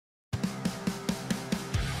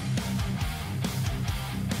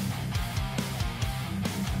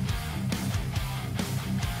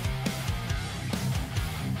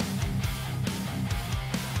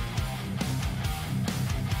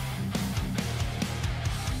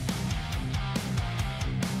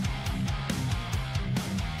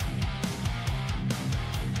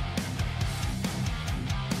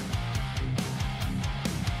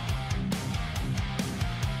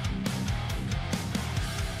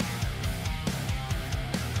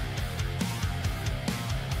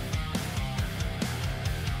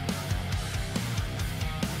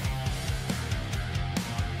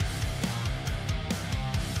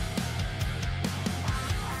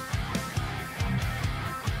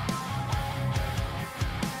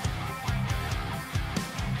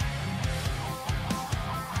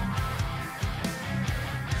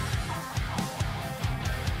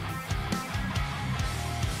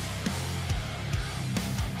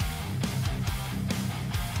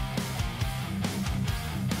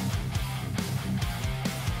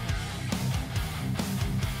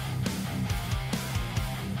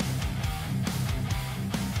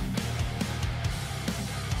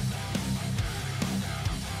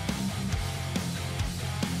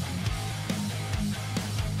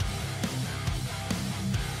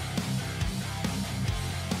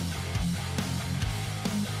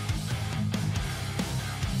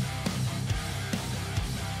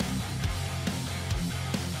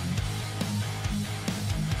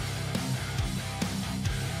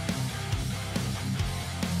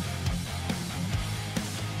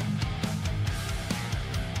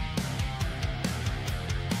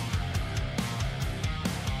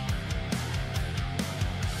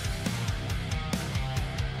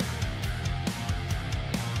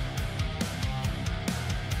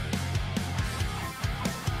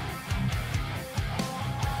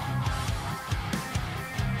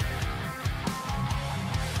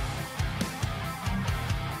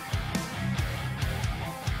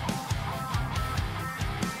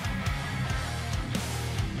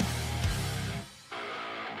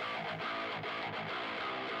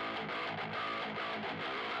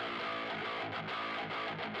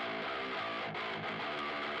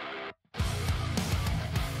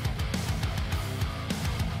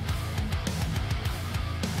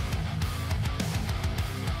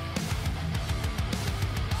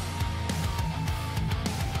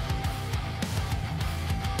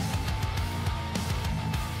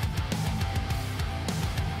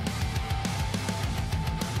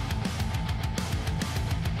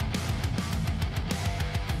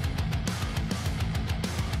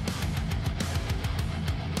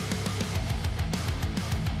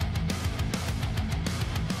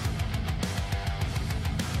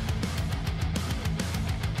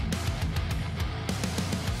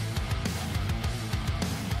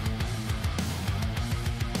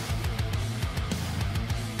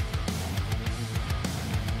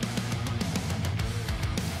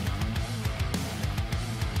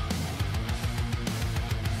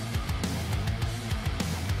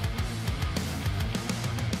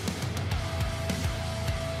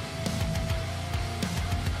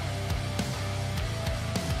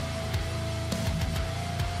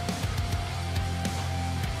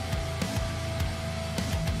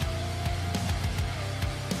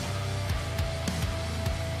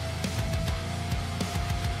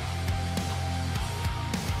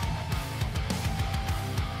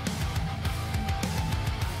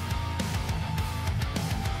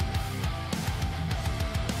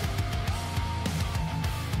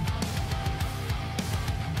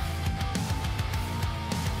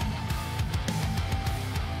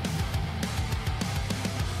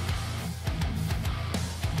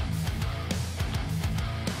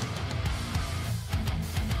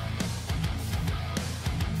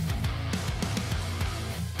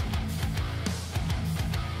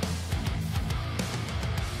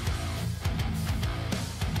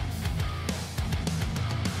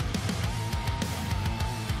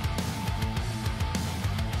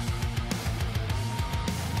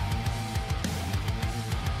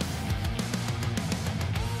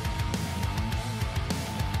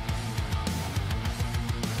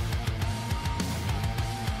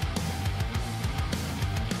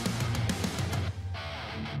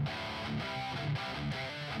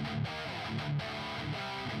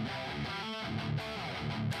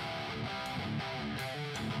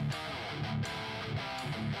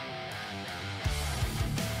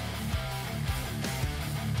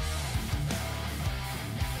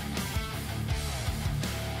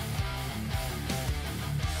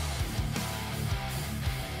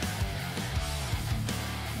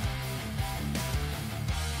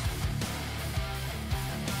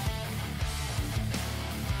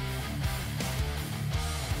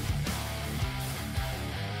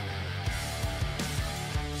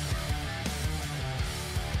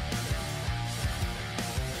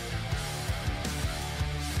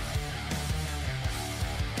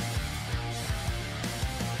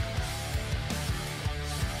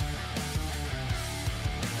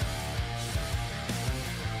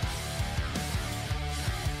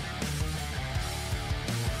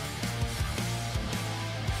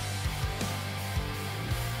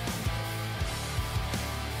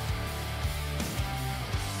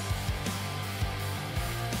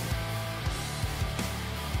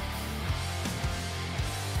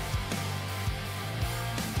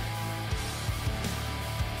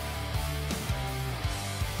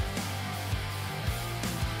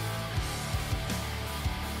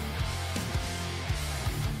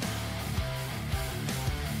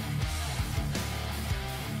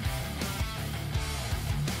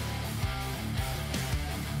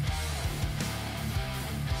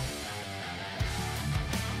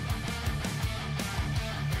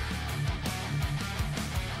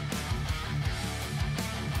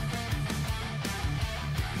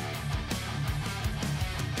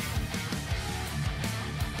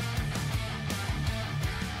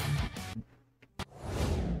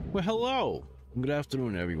Well, hello! Good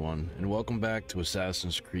afternoon, everyone, and welcome back to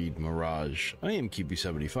Assassin's Creed Mirage. I am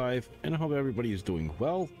QB75, and I hope everybody is doing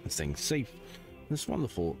well and staying safe this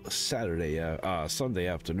wonderful Sunday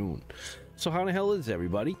afternoon. So how the hell is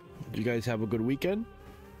everybody? Did you guys have a good weekend?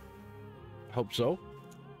 Hope so.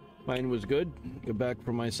 Mine was good. Got back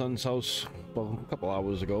from my son's house a couple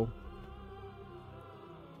hours ago.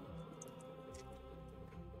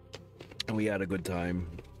 And we had a good time.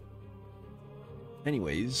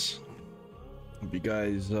 Anyways, hope you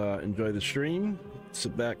guys enjoy the stream.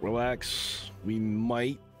 Sit back, relax. We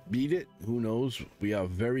might beat it. Who knows? We are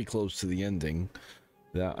very close to the ending.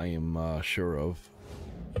 That I am sure of.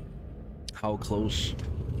 How close?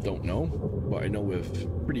 Don't know. But I know we're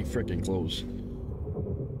pretty freaking close.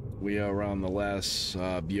 We are around the last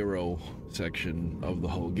bureau section of the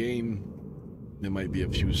whole game. There might be a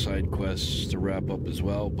few side quests to wrap up as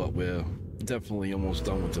well, but we're definitely almost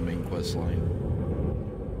done with the main quest line.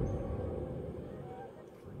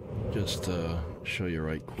 Just to show you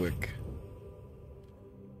right quick.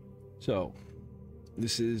 So,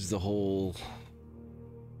 this is the whole,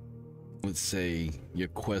 let's say, your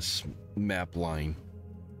quest map line.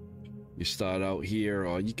 You start out here,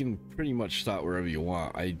 or you can pretty much start wherever you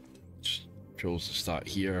want. I chose to start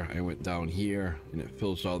here. I went down here, and it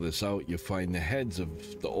fills all this out. You find the heads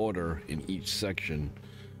of the order in each section.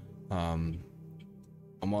 I'm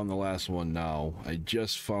on the last one now. I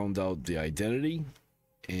just found out the identity.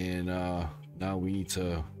 And now we need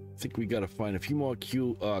to, I think we gotta find a few more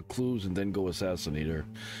clues and then go assassinate her.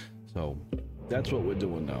 So that's what we're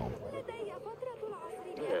doing now.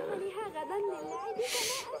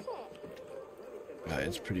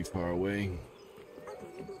 It's pretty far away.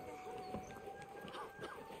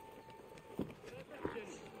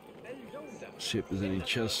 See if there's any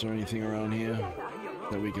chests or anything around here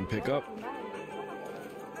that we can pick up.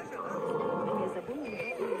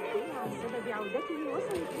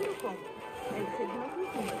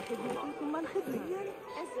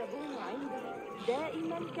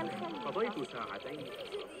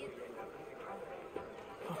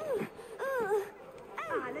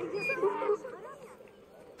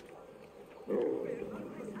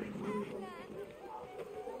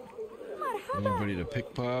 Anybody to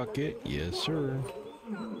pickpocket? Yes, sir.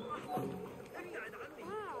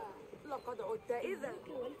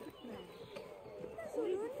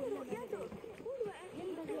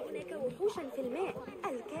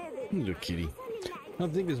 Little kitty. I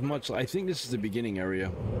don't think there's much. I think this is the beginning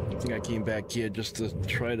area. I think I came back here just to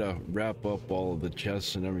try to wrap up all of the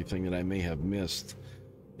chests and everything that I may have missed.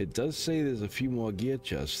 It does say there's a few more gear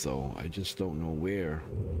chests though. I just don't know where.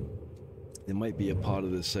 There might be a part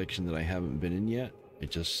of this section that I haven't been in yet. I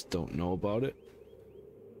just don't know about it.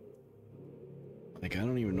 Like, I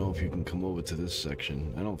don't even know if you can come over to this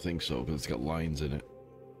section. I don't think so, because it's got lines in it.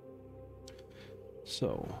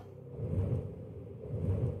 So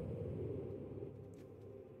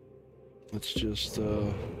let's just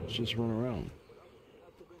run around.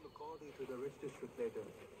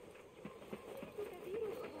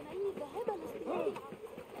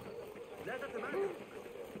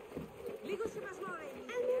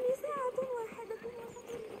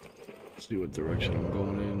 See what direction I'm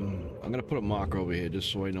going in. I'm gonna put a marker over here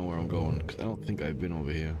just so I know where I'm going, because I don't think I've been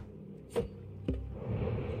over here.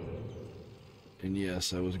 And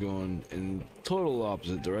yes, I was going in total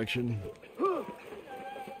opposite direction.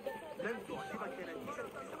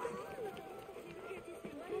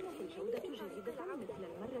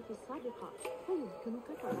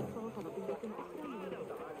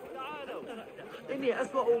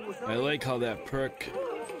 I like how that perk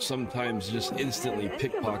sometimes just instantly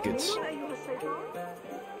pickpockets.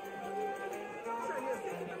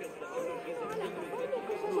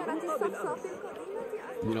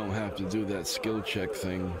 You don't have to do that skill check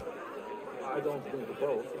thing. I don't think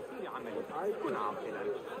both.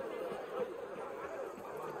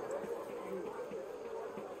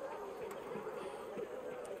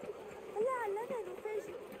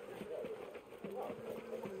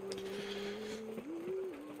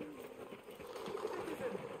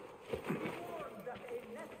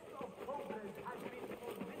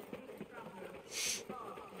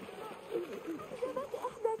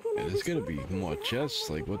 Yeah, there's gotta be more chests.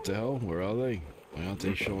 Like, what the hell? Where are they? Why aren't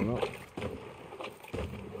they showing up?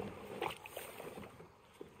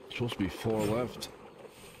 Supposed to be 4 left.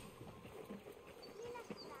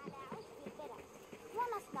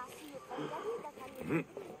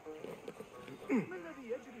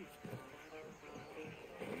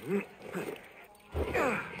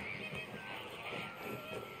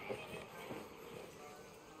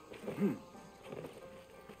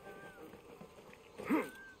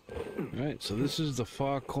 Alright, so this is the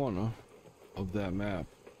far corner of that map.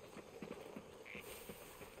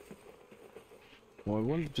 Well, I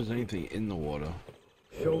wonder if there's anything in the water.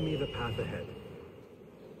 Show me the path ahead.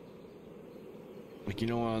 Like, you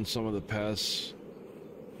know, on some of the past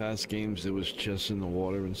games, there was chests in the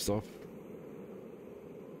water and stuff.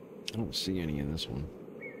 I don't see any in this one.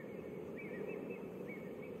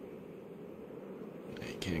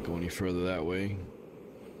 You can't go any further that way.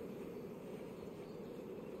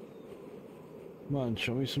 Come on,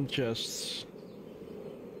 show me some chests.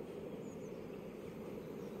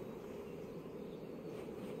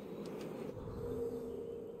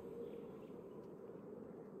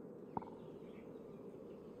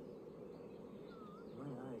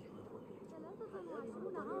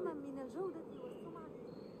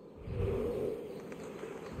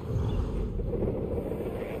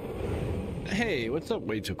 Hey, what's up,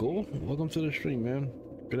 Way Too Cool? Welcome to the stream, man.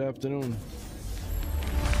 Good afternoon.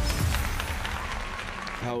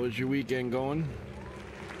 How was your weekend going?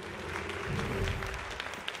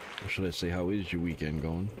 Or should I say, how is your weekend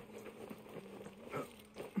going?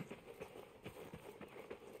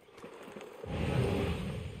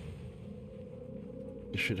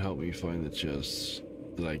 It should help me find the chests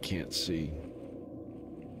that I can't see.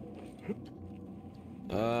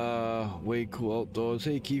 Way Cool Outdoors.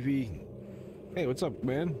 Hey, Kiwi. Hey, what's up,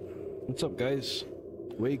 man? What's up, guys?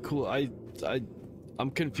 Way Cool. I'm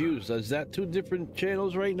confused. Is that two different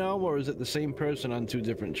channels right now, or is it the same person on two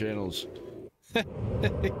different channels?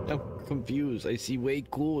 I'm confused. I see Way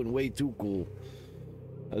Cool and Way Too Cool.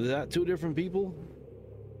 Is that two different people?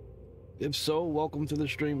 If so, welcome to the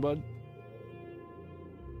stream, bud.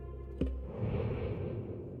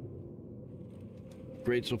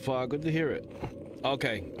 Great so far. Good to hear it.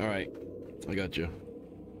 Okay, all right. I got you.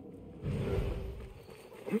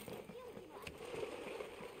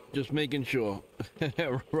 Just making sure.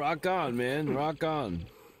 Rock on, man. Rock on.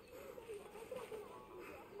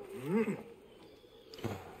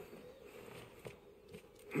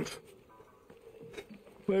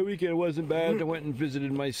 My weekend wasn't bad. I went and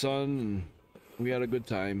visited my son, and we had a good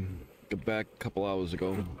time. Got back a couple hours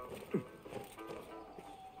ago.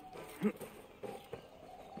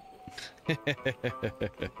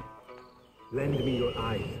 Lend me your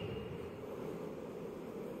eyes.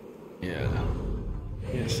 Yeah.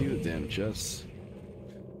 Yeah, see the damn chests.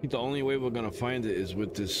 I think the only way we're gonna find it is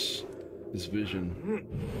with this vision.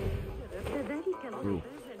 Ooh.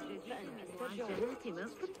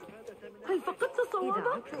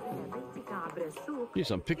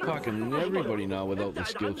 Jeez, I'm pickpocketing everybody now without the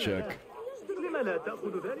skill check.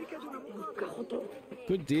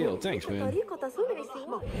 Good deal, thanks, man.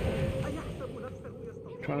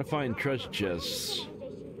 Trying to find treasure chests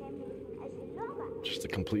just to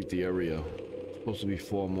complete the area. Supposed to be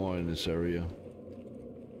 4 more in this area.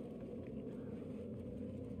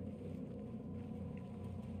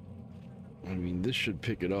 I mean, this should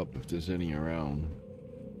pick it up if there's any around.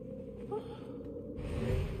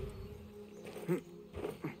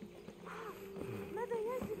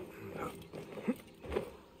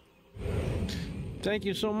 Thank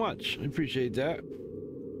you so much. I appreciate that.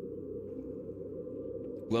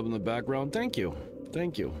 Loving the background. Thank you.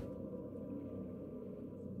 Thank you.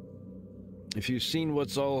 If you've seen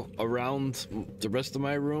what's all around the rest of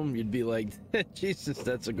my room, you'd be like, Jesus,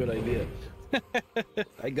 that's a good idea.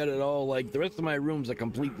 I got it all, like, the rest of my room's a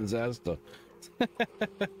complete disaster.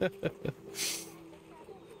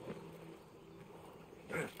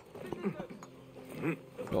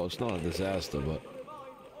 Well, it's not a disaster, but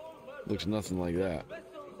looks nothing like that.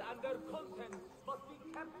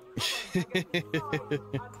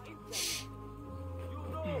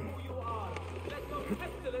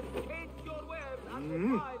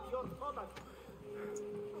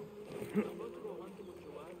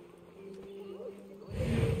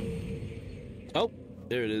 Oh,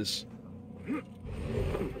 there it is.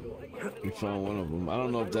 We found one of them. I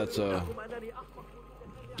don't know if that's a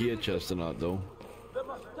gear chest or not, though.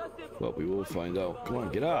 But we will find out. Come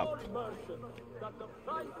on, get up.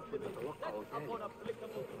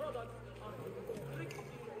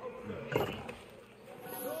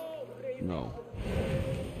 No.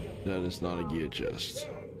 That is not a gear chest.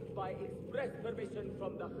 By express permission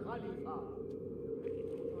from the Khalifa.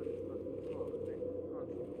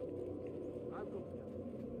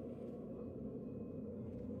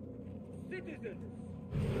 Citizens,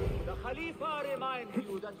 the Khalifa reminds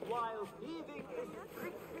you that while thieving is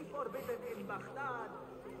strictly forbidden in Baghdad,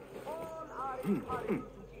 all are encouraged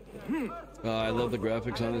to keep their I love the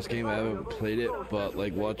graphics on this game. I haven't played it, but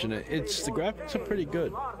like watching it, the graphics are pretty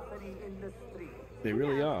good. They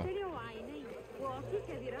really are.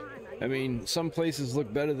 I mean, some places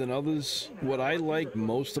look better than others. What I like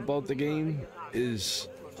most about the game is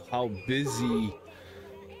how busy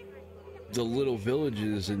the little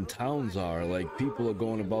villages and towns are. Like, people are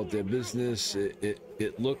going about their business.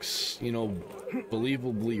 It looks, you know,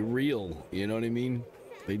 believably real. You know what I mean?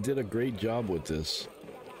 They did a great job with this.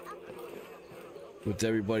 With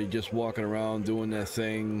everybody just walking around doing their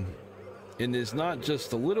thing. And there's not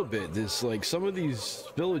just a little bit. There's like, some of these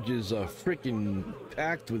villages are freaking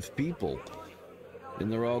packed with people.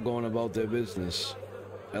 And they're all going about their business.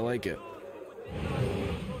 I like it.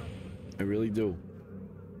 I really do.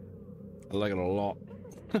 I like it a lot.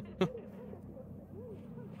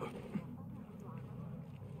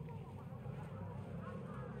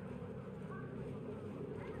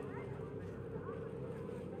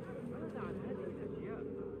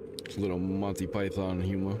 It's a little Monty Python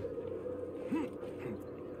humor.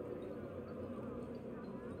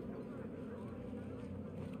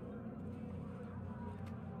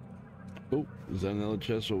 Oh, is that another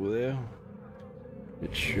chest over there?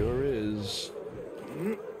 It sure is.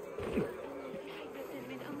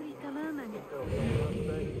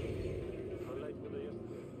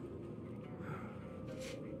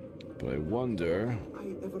 But I wonder.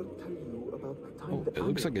 Oh, it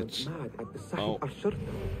looks like it's. Oh,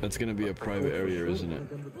 that's gonna be a private area, isn't it?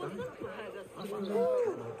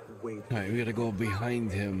 Alright, we gotta go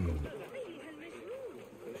behind him.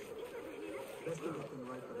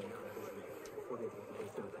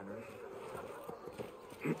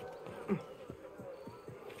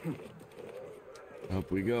 Up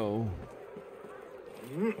we go.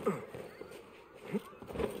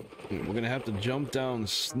 We're gonna have to jump down,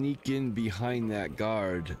 sneak in behind that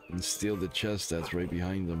guard, and steal the chest that's right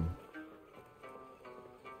behind them.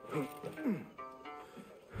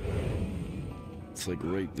 It's like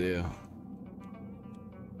right there.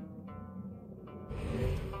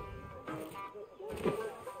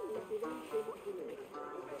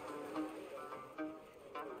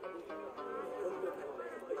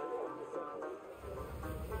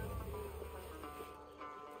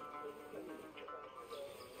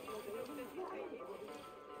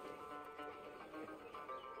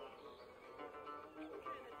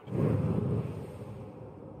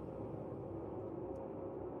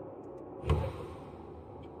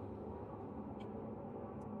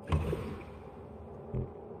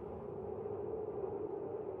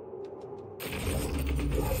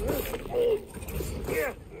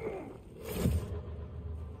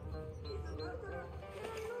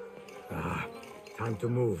 Time to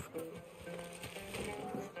move.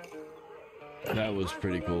 That was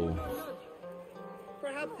pretty cool.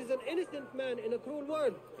 Perhaps he's an innocent man in a cruel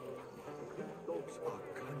world.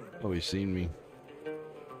 Oh, he's seen me.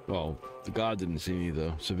 Well, the guard didn't see me,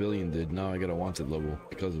 the civilian did. Now I got a wanted level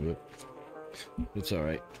because of it. It's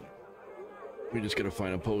alright. We just gotta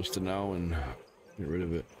find a poster now and get rid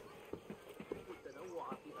of it.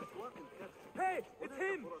 Hey, it's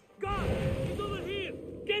him! God! He's over here!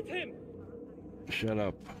 Get him! Shut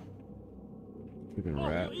up. Freaking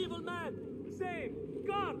rat. Oh, you evil man! Save!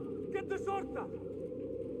 God! Get the sorta!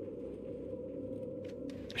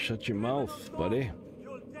 Shut your mouth, buddy.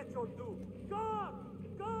 You'll get your due! God!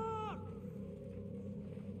 God!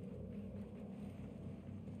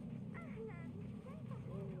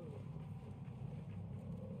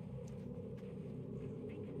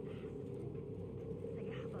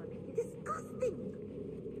 Disgusting!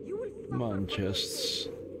 You will Come on, chests.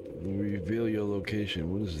 Reveal your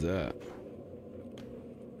location. What is that?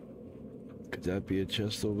 Could that be a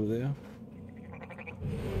chest over there?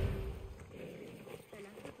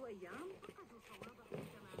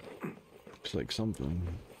 Looks like something.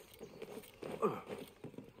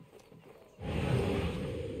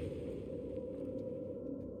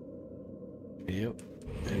 Yep,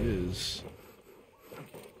 it is.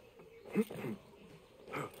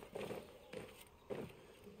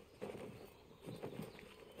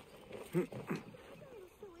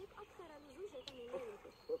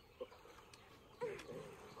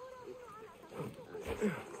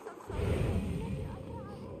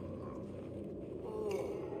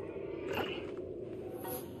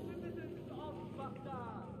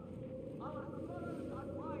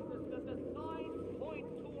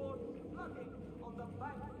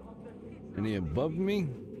 Any above me?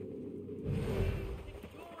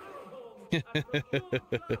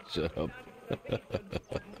 Shut up.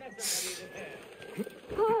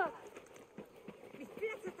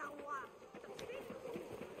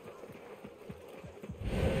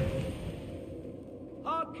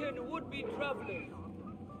 Hearken, would-be travelers.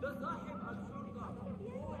 The Sahib al-Sultan,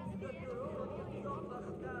 who is the throne of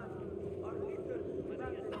Baghdad, are littered with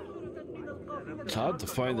min al-qafila It's hard to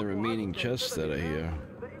find the remaining chests that are here.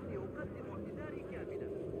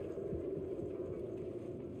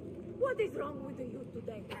 What is wrong with the youth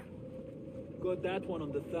today? Got that one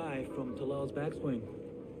on the thigh from Talal's backswing.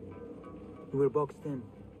 We're boxed in.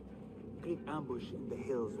 Great ambush in the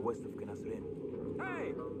hills west of Ganasrin.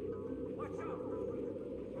 Hey! Watch out!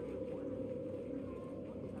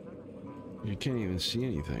 You can't even see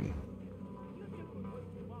anything.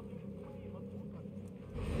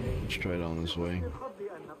 Let's try down this way.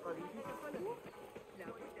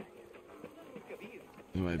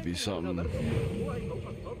 There might be something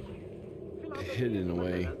hidden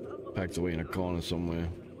away, packed away in a corner somewhere.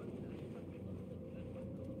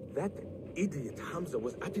 That idiot Hamza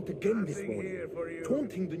was at it again this morning,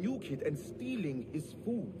 taunting the new kid and stealing his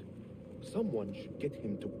food. Someone should get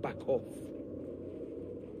him to back off.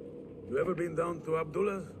 You ever been down to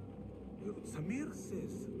Abdullah's? Samir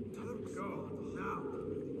says Turks go now.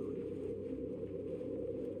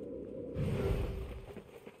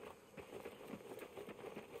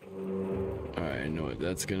 Alright, I know it.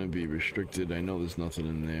 That's gonna be restricted. I know there's nothing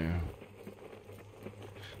in there.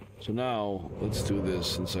 So now, let's do this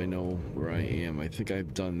since I know where I am. I think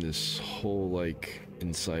I've done this whole, like,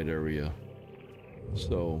 inside area.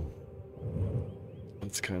 So,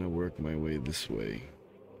 let's kind of work my way this way.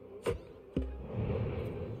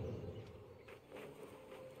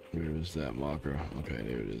 Where is that marker? Okay,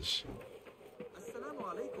 there it is.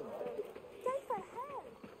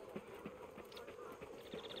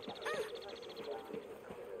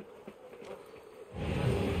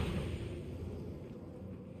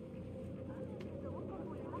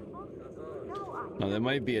 Now there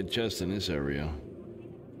might be a chest in this area.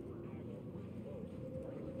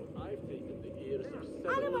 I've taken the ears of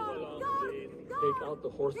several belongings. Take out the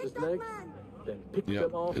horse's legs, then pick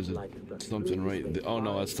them off Is it like the something right? Oh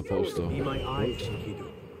no, that's the poster. Be my eyes, Enkidu.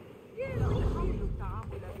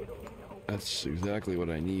 That's exactly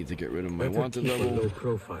what I need to get rid of my Better wanted keep a level. low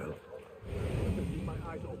profile.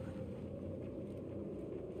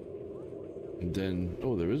 And then,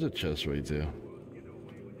 oh, there is a chest right there.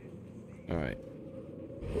 Alright.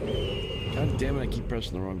 God damn it, I keep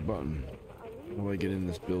pressing the wrong button. How do I get in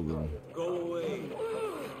this building? Go away.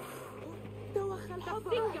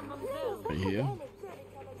 Right here?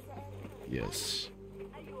 Yes.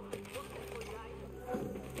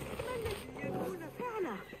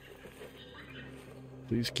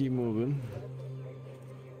 Please keep moving.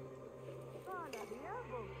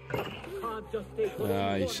 Can't just take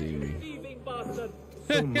Ah, you see me. thieving bastard.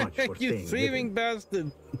 So much for You staying thieving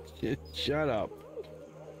bastard! Shut up.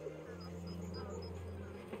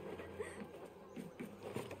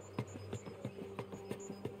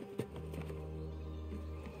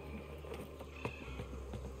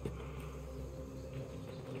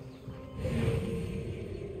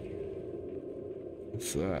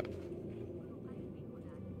 What's that?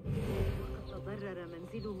 تضرر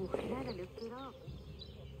منزله خلال الاضطراب.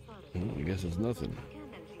 I guess it's nothing.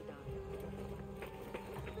 كان الجدار.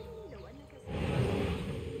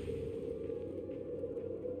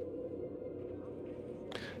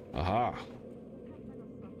 Aha!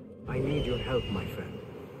 I need your help, my friend.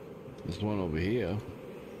 There's one over here.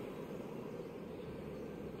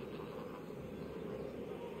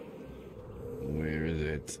 Where is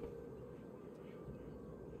it?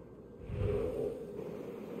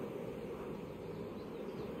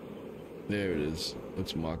 There it is.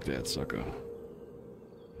 Let's mark that sucker.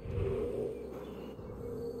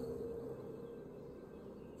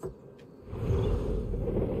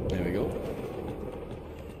 There we go.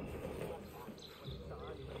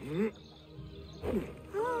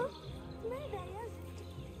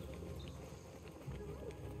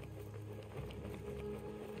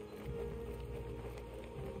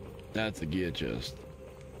 That's the gear chest.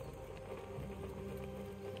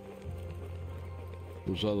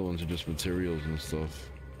 Those other ones are just materials and stuff.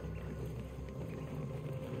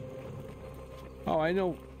 Oh, I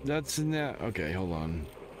know. That's in that. Okay, hold on.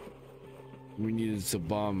 We needed a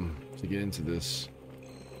bomb to get into this.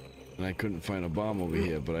 And I couldn't find a bomb over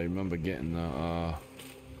here, but I remember getting the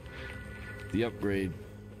upgrade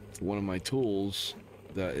to one of my tools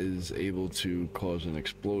that is able to cause an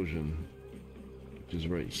explosion, which is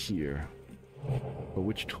right here. But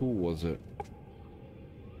which tool was it?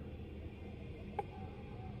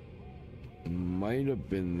 Might have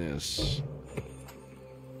been this.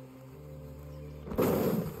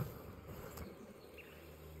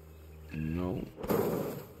 No,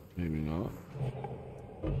 maybe not.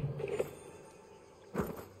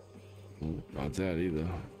 Oh, not that either.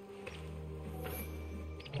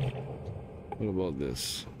 What about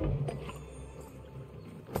this?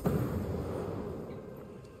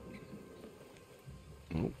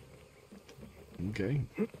 Okay.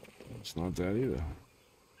 It's not that either.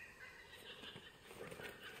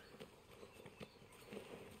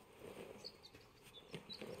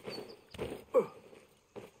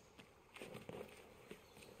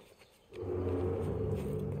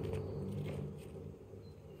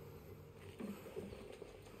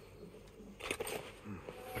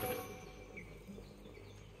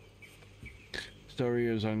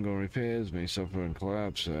 Area's ongoing repairs may suffer and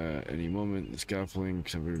collapse at any moment. The scaffolding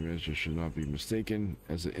temporary measure should not be mistaken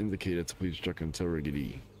as an indicator to please check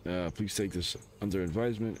integrity. Please take this under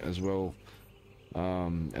advisement as well,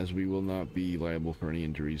 as we will not be liable for any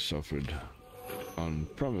injuries suffered on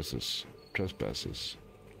premises trespasses.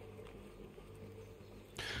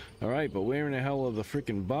 All right, but where in the hell are the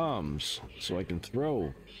freaking bombs so I can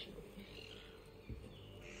throw?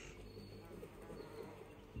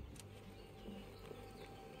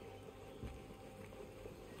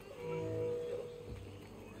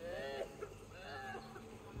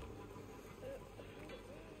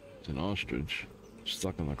 It's an ostrich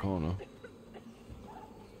stuck in the corner.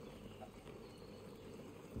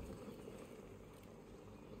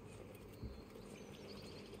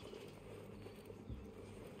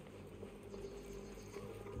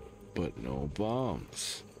 But no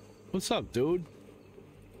bombs. What's up, dude?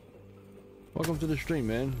 Welcome to the stream,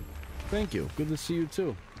 man. Thank you. Good to see you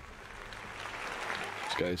too.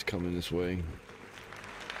 This guy's coming this way.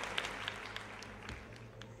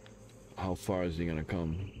 How far is he gonna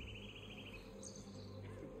come?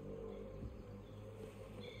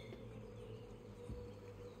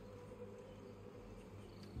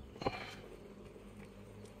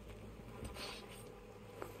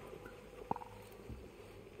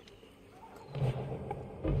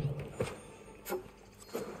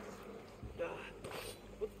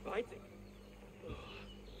 What's biting?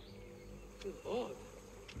 This is odd.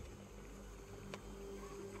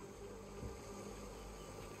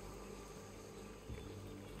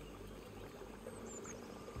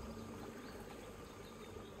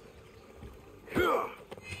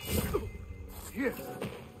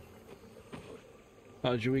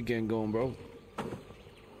 How's your weekend going, bro?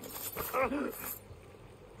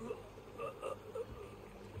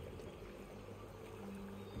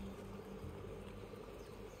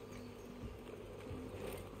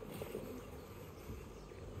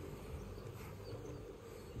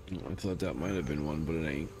 I thought that might have been one, but it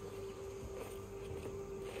ain't.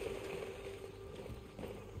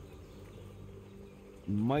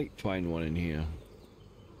 Might find one in here.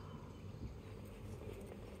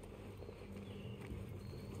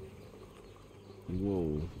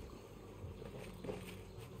 Whoa.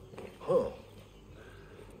 Huh.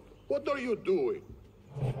 What are you doing?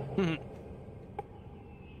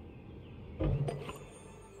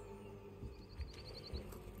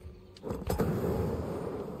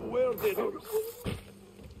 Where did it?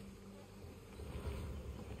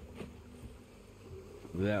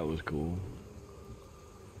 That was cool.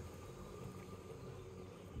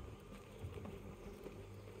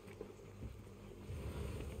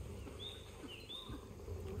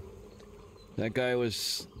 That guy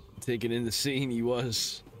was taking in the scene, he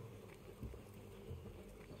was.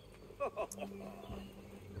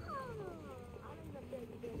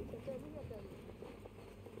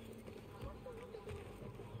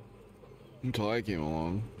 Until I came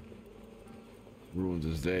along. Ruined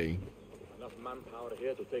his day. Enough manpower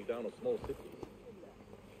here to take down a small city.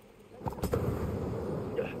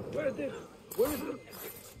 Where is it? Where is it?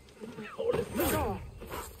 Hold it down.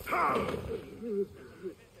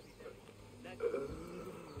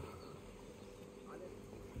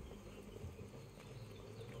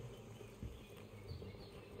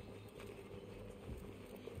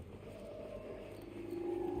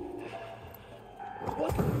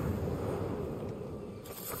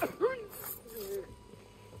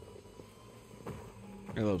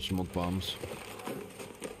 I love smoke bombs.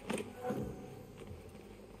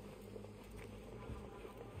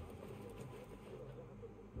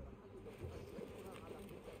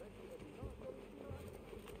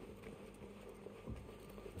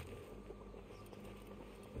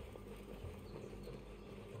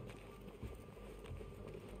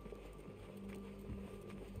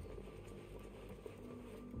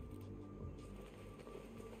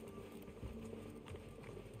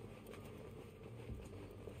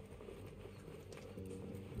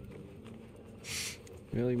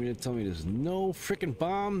 Really? You mean to tell me there's no freaking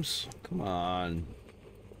bombs? Come on.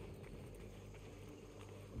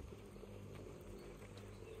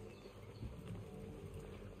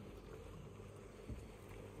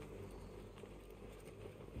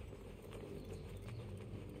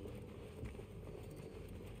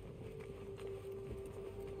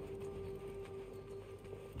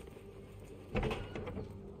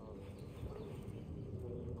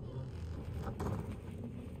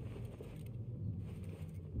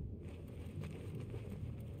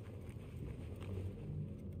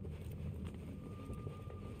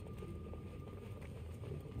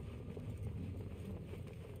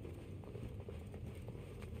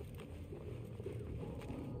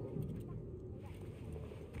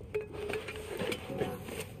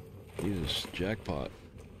 Jesus, jackpot.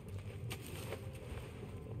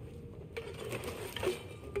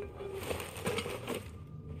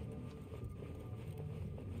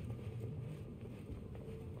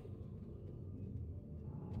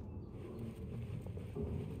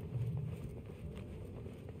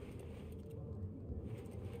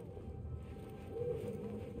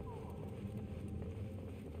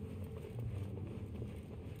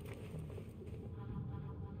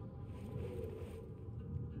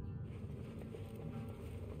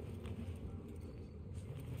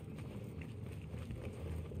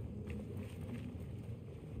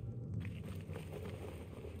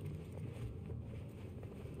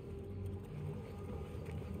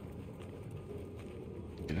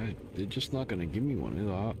 God, they're just not gonna give me one.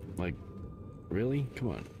 Like, really? Come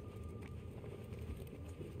on.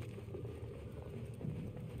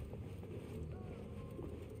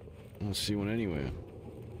 I don't see one anywhere.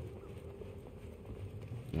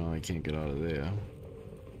 No, I can't get out of there.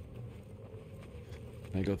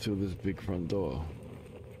 I go through this big front door.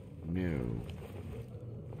 No.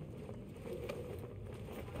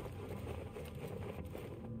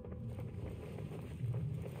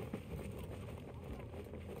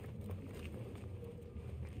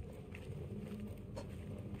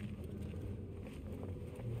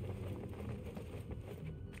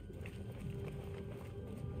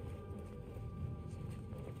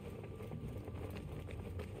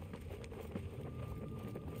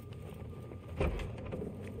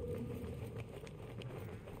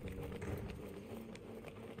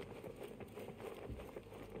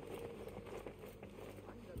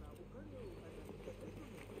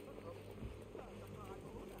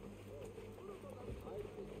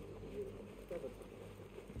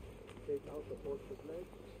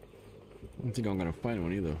 I don't think I'm gonna find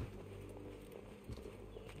one either.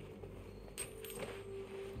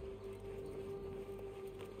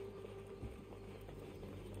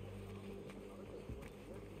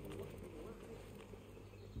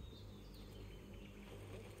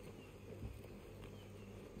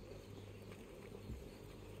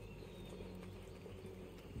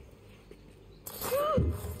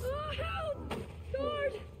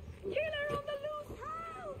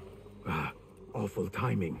 Awful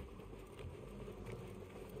timing.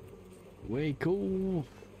 Way cool.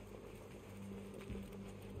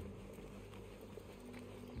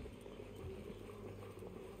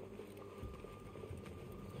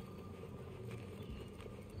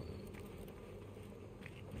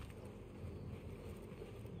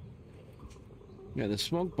 Yeah, the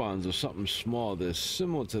smoke bombs are something small. They're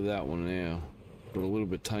similar to that one there, but a little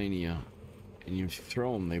bit tinier. And you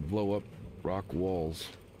throw them, they blow up rock walls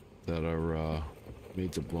that are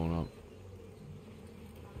made to blow up.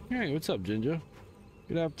 Hey, what's up, Ginger?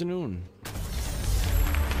 Good afternoon.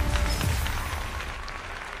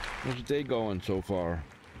 How's your day going so far?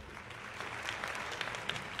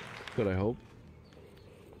 Good, I hope.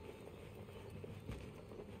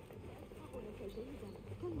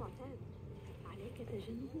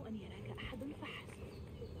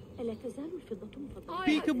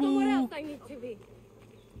 Peekaboo.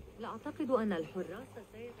 لا أعتقد أن الحراس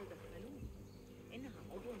سيتدخلون. إنها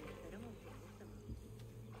عضو محترمة في المجتمع.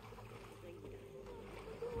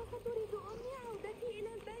 ستريد أمي عودتي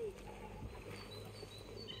إلى البيت.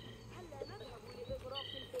 هلا نذهب لإغراق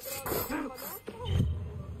الفدرالية.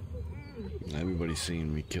 Everybody's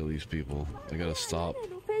seeing me kill these people. I gotta stop.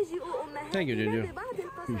 Thank you, Ginger.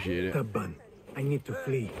 Appreciate it. Tabban, I need to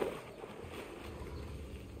flee.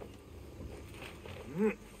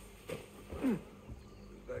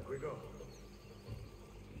 Back we go.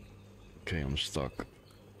 Okay, I'm stuck.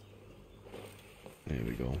 There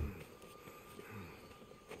we go.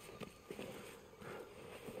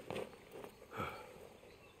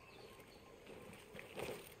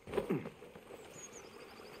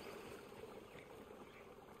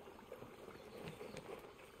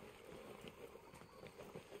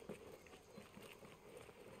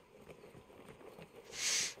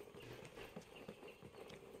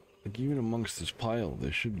 Like, even amongst this pile,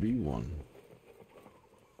 there should be one.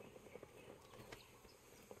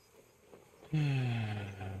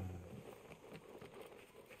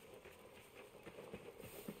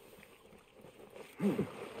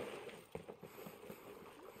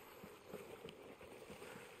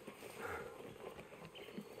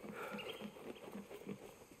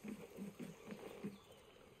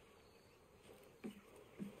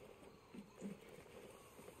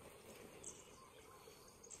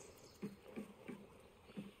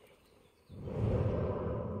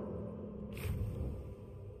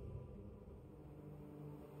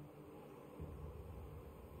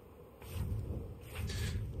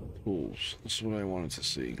 Tools. That's what I wanted to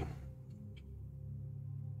see.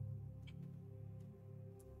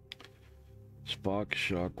 Spark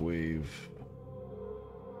shockwave.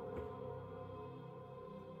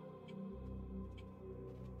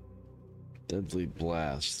 Deadly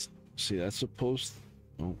blast. See, that's supposed.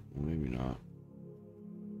 Oh, maybe not.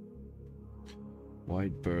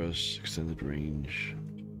 Wide burst, extended range.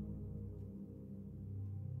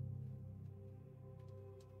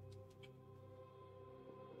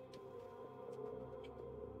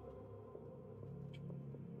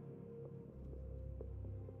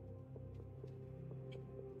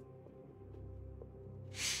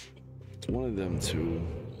 It's one of them two.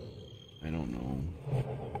 I don't know.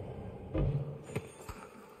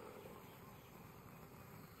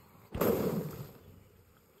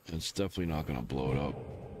 It's definitely not gonna blow it up.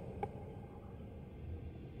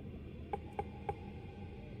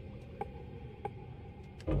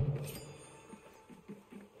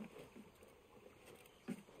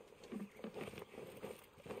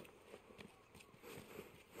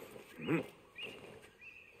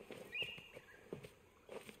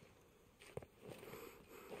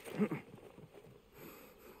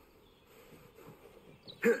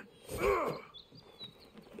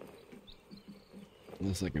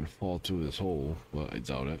 Unless I can fall through this hole, but I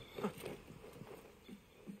doubt it.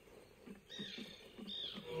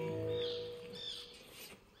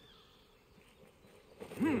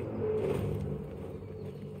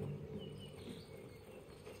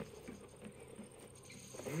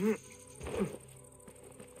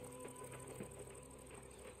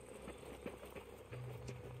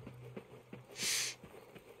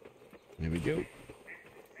 Here we go.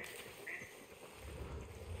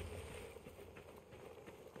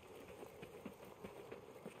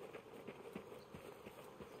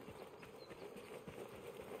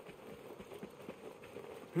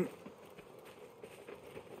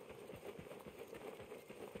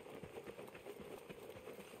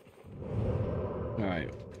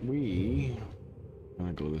 Alright, we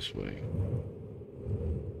want to go this way.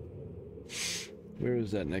 Where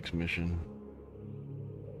is that next mission?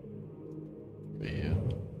 Yeah.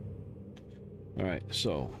 Alright,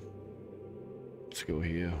 so let's go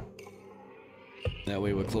here. That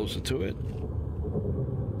way we're closer to it.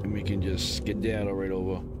 And we can just skedaddle right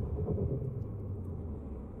over.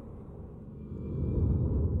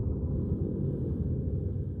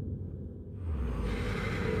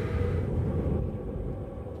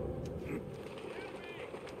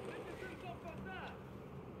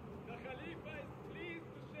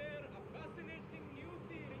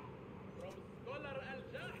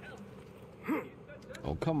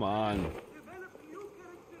 Oh, come on. Develop new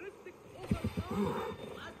characteristics over time.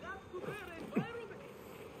 Adapt to their environment.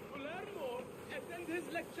 To learn more, attend his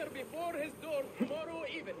lecture before his door tomorrow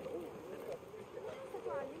evening.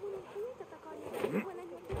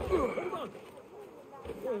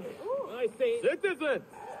 I say, Citizen!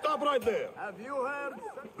 Stop right there! Have you heard?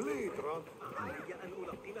 Bleed, Ron.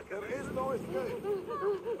 There is no escape.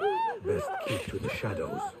 Best keep to the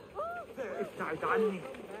shadows. ابتعد عني.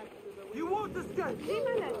 You won't escape.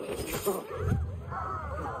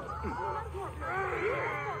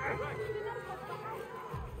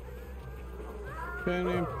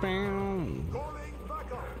 Bam, bam. Calling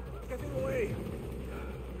backup. Getting away.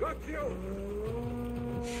 Got you.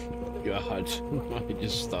 God, I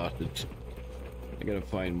just started. I gotta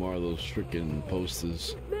find more of those freaking posters.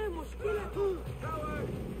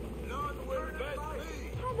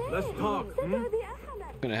 Let's talk.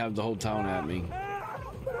 Gonna have the whole town at me.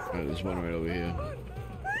 Alright, there's one right over here.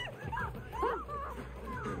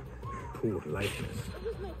 Poor likeness.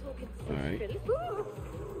 Alright.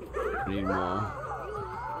 Need more.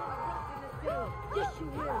 Yes, you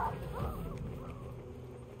will.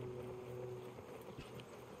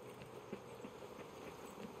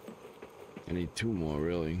 I need two more,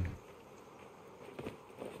 really.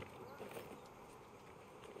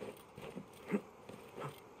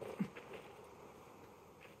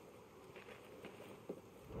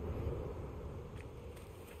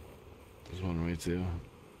 There's one right there.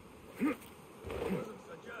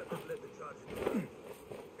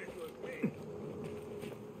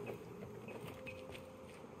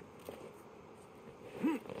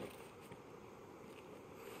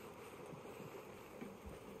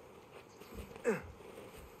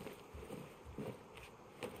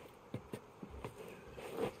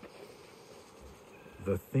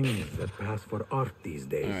 The things that pass for art these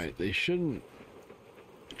days. Alright, they shouldn't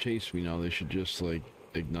chase me now. They should just, like,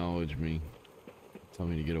 acknowledge me. Tell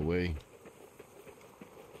me to get away.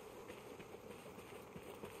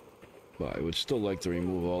 But I would still like to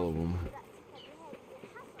remove all of them.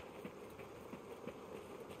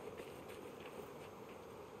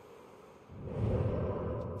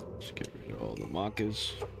 Just get rid of all the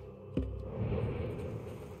markers.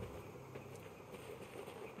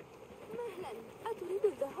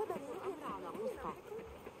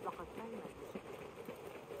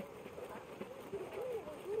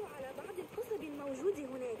 الوجود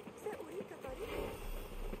هناك. سأريك طريقا.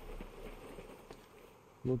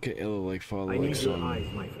 Look at Ella like father I like need your son.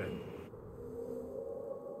 eyes, my friend.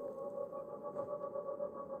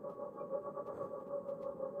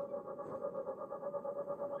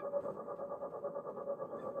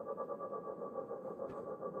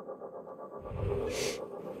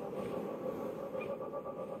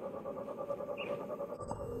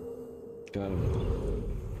 Got him.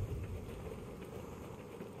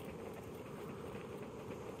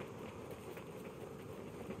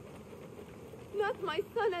 Not my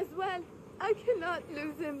son as well. I cannot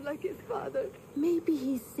lose him like his father. Maybe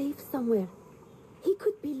he's safe somewhere. He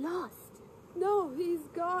could be lost. No, he's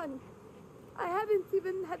gone. I haven't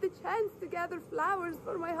even had the chance to gather flowers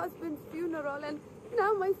for my husband's funeral, and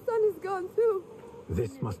now my son is gone too.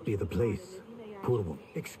 This must be the place. Purwo,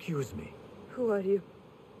 excuse me. Who are you?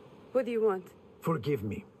 What do you want? Forgive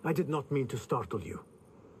me. I did not mean to startle you.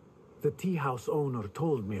 The tea house owner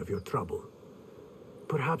told me of your trouble.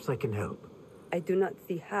 Perhaps I can help. I do not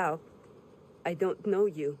see how. I don't know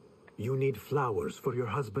you. You need flowers for your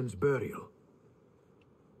husband's burial.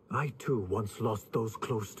 I too once lost those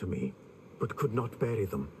close to me, but could not bury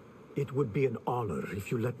them. It would be an honor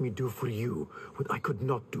if you let me do for you what I could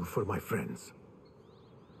not do for my friends.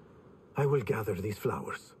 I will gather these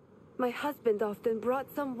flowers. My husband often brought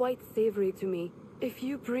some white savory to me. If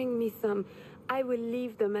you bring me some, I will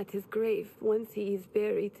leave them at his grave once he is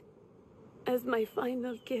buried, as my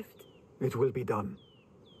final gift. It will be done.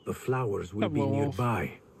 The flowers will Come be on, Wolf.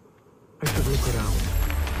 nearby. I should look around.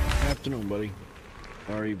 Afternoon, buddy.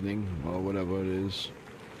 Or evening, or whatever it is.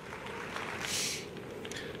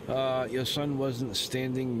 Your son wasn't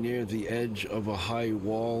standing near the edge of a high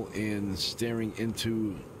wall and staring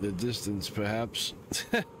into the distance, perhaps?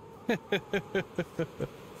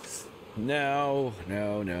 No.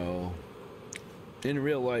 In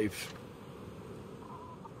real life.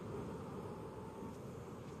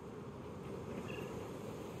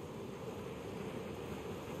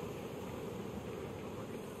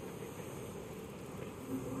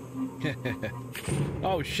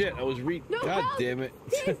 Oh shit, I was No, God help! damn it.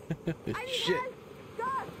 Please! I need Shit. help!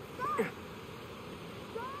 God! God!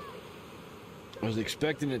 I was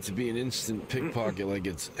expecting it to be an instant pickpocket like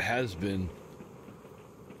it has been.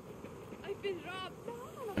 I've been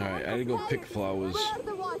robbed! Alright, I gotta go pick flowers. Where are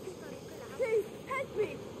the watch? Please, help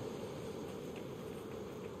me!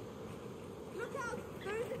 Look out!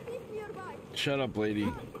 There is a thief nearby! Shut up, lady. I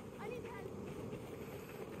need help!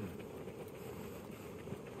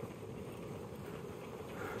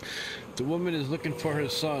 The woman is looking for her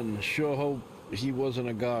son. Sure hope he wasn't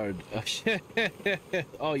a guard.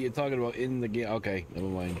 Oh, you're talking about in the game. Okay, never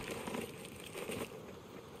mind.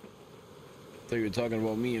 Thought you were talking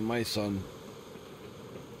about me and my son.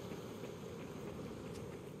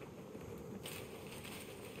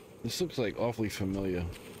 This looks like awfully familiar.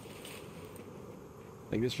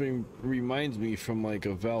 Like this reminds me from like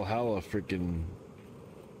a Valhalla freaking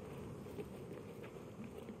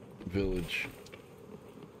village.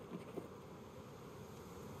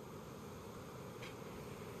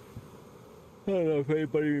 I don't know if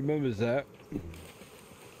anybody remembers that.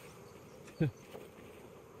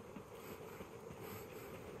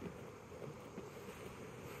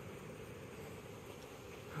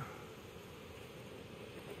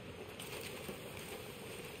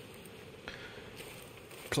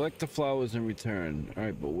 Collect the flowers in return.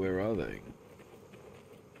 Alright, but where are they?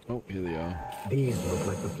 Oh, here they are. These look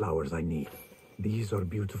like the flowers I need. These are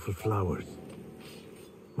beautiful flowers.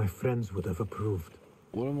 My friends would have approved.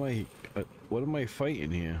 What am I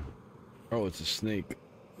fighting here? Oh, it's a snake.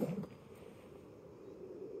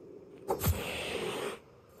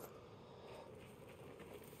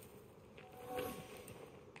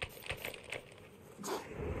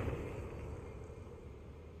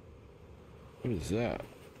 What is that?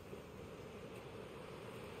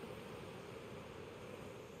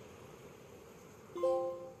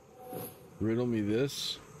 Riddle me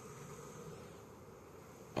this.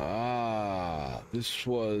 Ah, this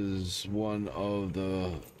was one of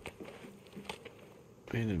the...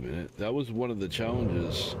 Wait a minute. That was one of the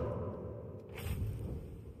challenges.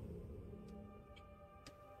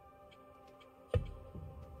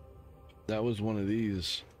 That was one of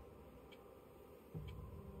these.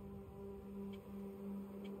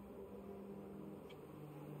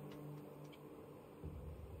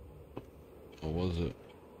 Or was it?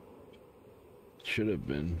 Should have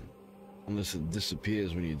been. Unless it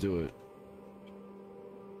disappears when you do it.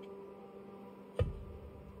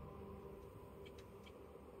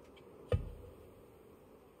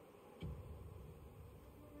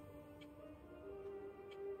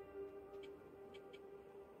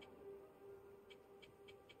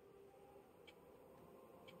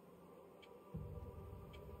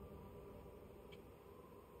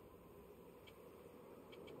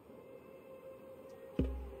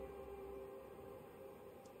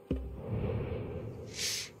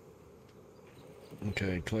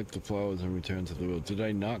 Okay, collect the flowers and return to the wheel. Did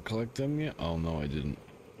I not collect them yet? Oh no, I didn't.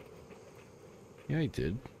 Yeah, I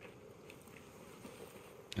did.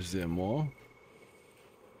 Is there more?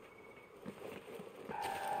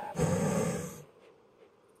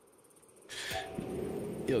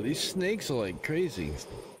 Yo, these snakes are like crazy.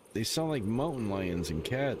 They sound like mountain lions and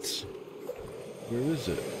cats. Where is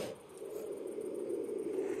it?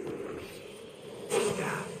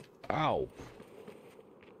 Ow.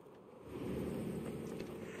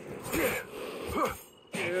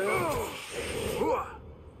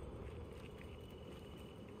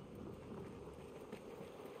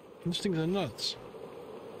 These things are nuts.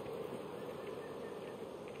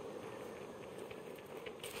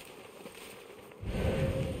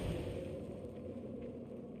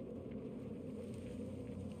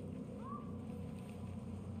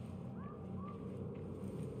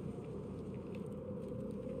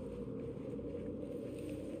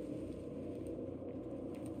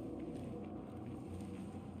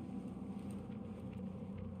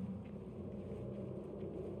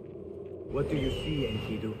 What do you see,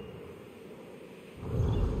 Enkidu?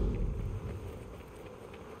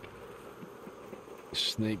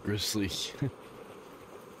 Snake grizzly.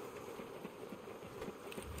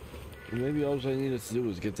 Maybe all I needed to do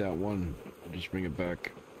was get that one. Just bring it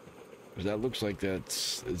back. Because that looks like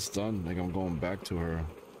it's done. Like I'm going back to her.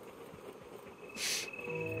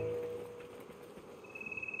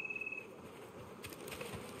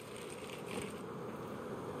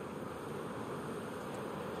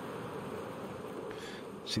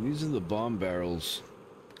 See, these are the bomb barrels.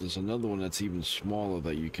 There's another one that's even smaller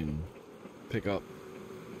that you can pick up.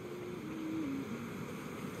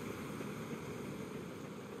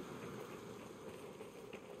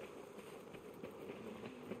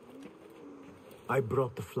 I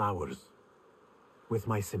brought the flowers with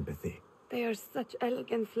my sympathy. They are such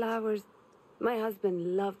elegant flowers. My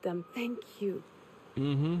husband loved them. Thank you.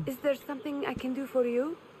 Is there something I can do for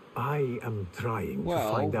you? I am trying to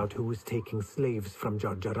find out who is taking slaves from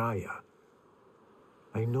Jarjaraya.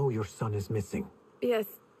 I know your son is missing. Yes.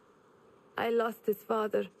 I lost his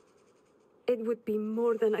father. It would be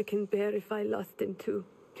more than I can bear if I lost him too.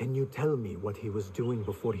 Can you tell me what he was doing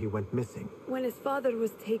before he went missing? When his father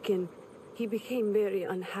was taken, he became very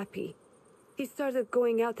unhappy. He started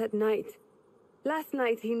going out at night. Last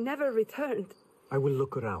night, he never returned. I will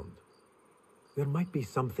look around. There might be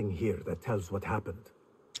something here that tells what happened.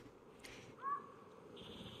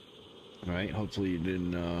 Alright, hopefully you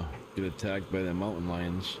didn't get attacked by the mountain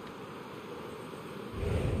lions.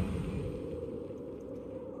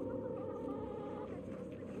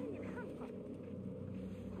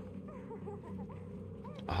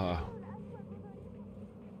 Aha.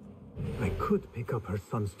 I could pick up her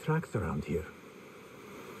son's tracks around here.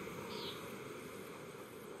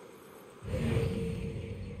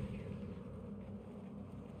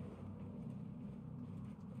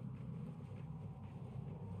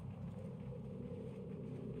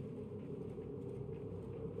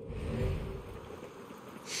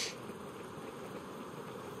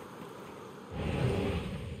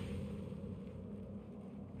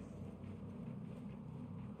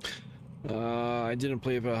 I didn't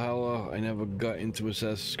play Valhalla. I never got into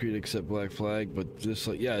Assassin's Creed except Black Flag, but this,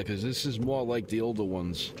 like, yeah, because this is more like the older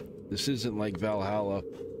ones. This isn't like Valhalla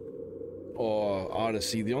or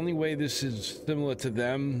Odyssey. The only way this is similar to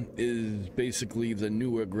them is basically the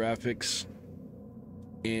newer graphics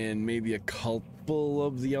and maybe a couple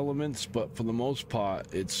of the elements, but for the most part,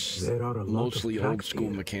 it's mostly old school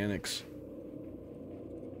mechanics.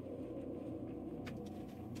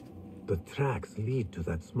 The tracks lead to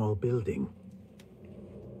that small building.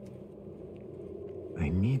 I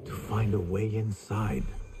need to find a way inside.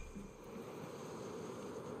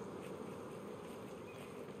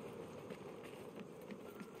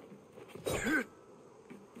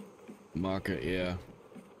 Market, yeah.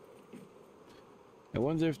 I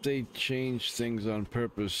wonder if they changed things on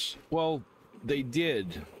purpose. Well, they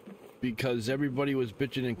did, because everybody was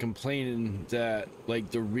bitching and complaining that, like,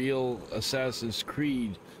 the real Assassin's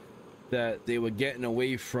Creed, that they were getting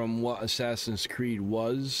away from what Assassin's Creed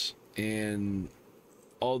was, and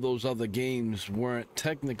all those other games weren't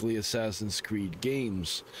technically Assassin's Creed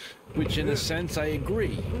games, which in a sense I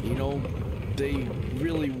agree. You know, they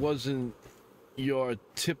really wasn't your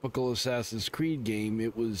typical Assassin's Creed game.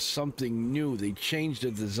 It was something new. They changed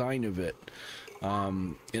the design of it.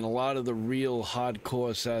 And a lot of the real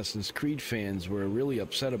hardcore Assassin's Creed fans were really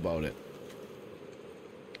upset about it.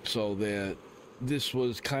 So that this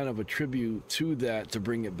was kind of a tribute to that, to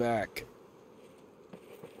bring it back.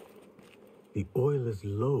 The oil is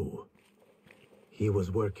low. He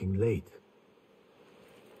was working late.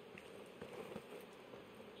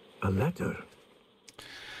 A letter.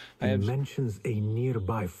 It mentions a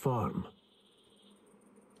nearby farm.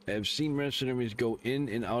 I have seen mercenaries go in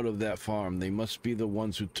and out of that farm. They must be the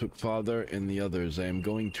ones who took father and the others. I am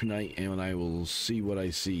going tonight and I will see what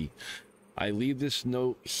I see. I leave this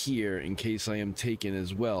note here in case I am taken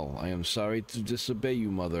as well. I am sorry to disobey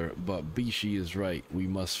you, mother, but Bishi is right. We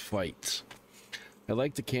must fight. I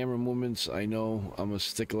like the camera movements. I know I'm a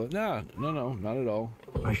stickler. Nah, no, not at all.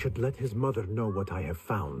 I should let his mother know what I have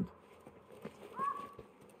found.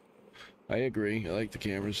 I agree. I like the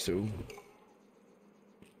cameras too.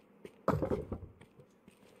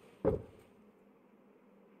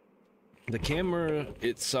 The camera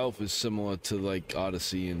itself is similar to like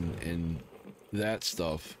Odyssey and that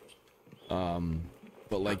stuff.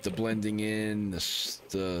 But like the blending in,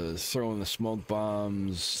 the throwing the smoke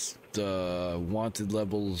bombs, the wanted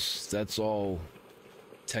levels, that's all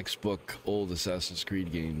textbook old Assassin's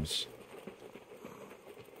Creed games.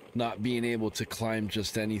 Not being able to climb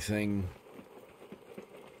just anything.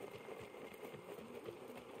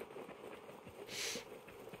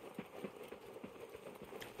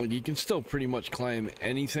 Well, you can still pretty much climb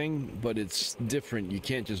anything, but it's different. You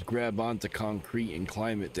can't just grab onto concrete and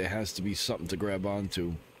climb it. There has to be something to grab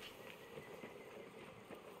onto.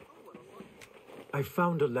 I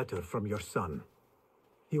found a letter from your son.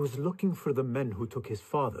 He was looking for the men who took his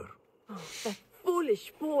father. Oh, that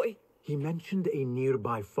foolish boy. He mentioned a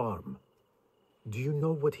nearby farm. Do you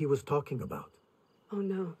know what he was talking about? Oh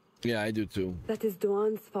no. Yeah, I do too. That is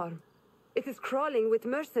Duan's farm. It is crawling with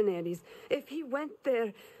mercenaries. If he went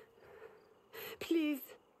there... Please,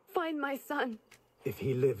 find my son. If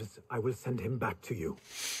he lives, I will send him back to you.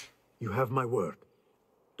 You have my word.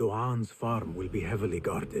 Duan's farm will be heavily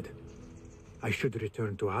guarded. I should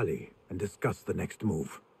return to Ali and discuss the next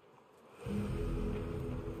move.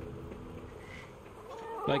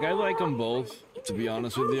 Like, I like them both, to be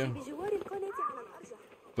honest with you.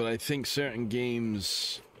 But I think certain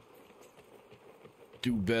games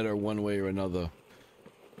do better one way or another.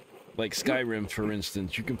 Like Skyrim, for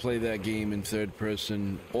instance, you can play that game in third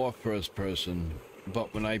person or first person,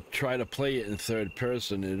 but when I try to play it in third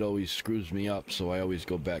person, it always screws me up, so I always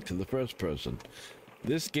go back to the first person.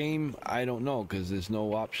 This game, I don't know, because there's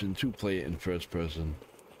no option to play it in first person.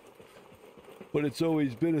 But it's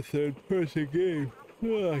always been a third person game.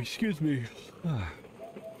 Excuse me.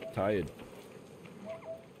 Tired.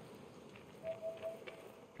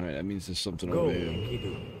 Alright, that means there's something over here.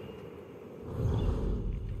 Kidu.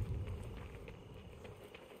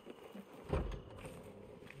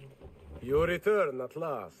 You return at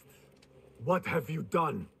last. What have you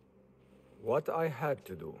done? What I had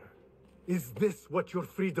to do. Is this what your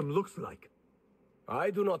freedom looks like? I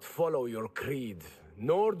do not follow your creed,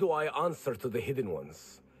 nor do I answer to the Hidden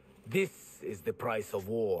Ones. This is the price of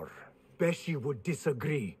war. Beshi would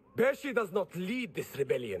disagree. Beshi does not lead this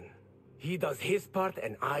rebellion. He does his part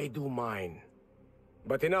and I do mine.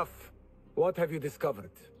 But enough. What have you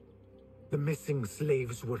discovered? The missing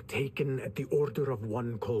slaves were taken at the order of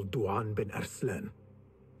one called Duan bin Arslan.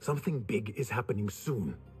 Something big is happening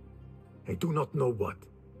soon. I do not know what.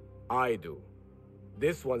 I do.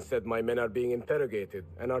 This one said my men are being interrogated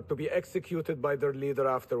and are to be executed by their leader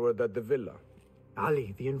afterward at the villa.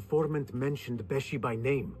 Ali, the informant, mentioned Beshi by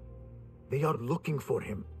name. They are looking for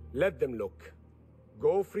him. Let them look.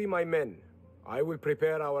 Go free my men. I will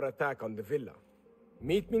prepare our attack on the villa.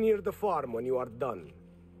 Meet me near the farm when you are done.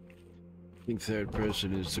 I think third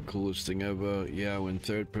person is the coolest thing ever. Yeah, when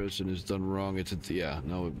third person is done wrong,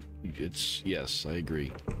 it's yes, I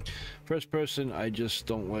agree. First person, I just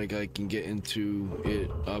don't like. I can get into it,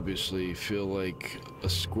 obviously, feel like a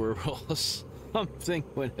squirrel or something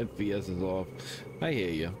when FPS is off. I hear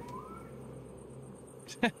you.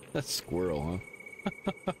 That's squirrel,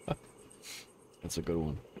 huh? That's a good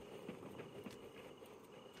one.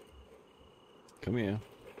 Come here.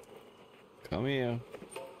 Come here.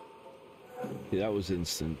 Yeah, that was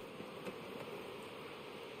instant.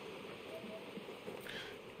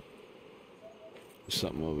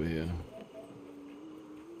 Something over here.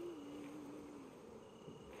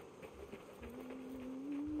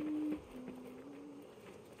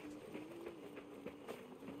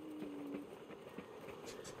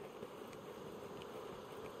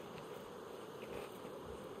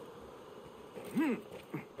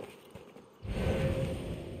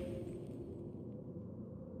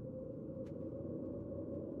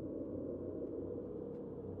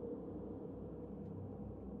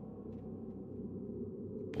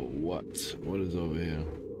 What is over here?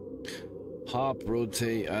 Hop,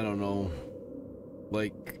 rotate, I don't know.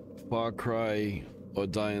 Like Far Cry or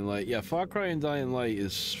Dying Light. Yeah, Far Cry and Dying Light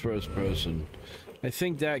is first person. I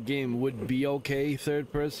think that game would be okay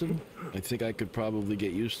third person. I think I could probably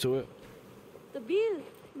get used to it. The bill,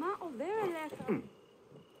 ma over letter.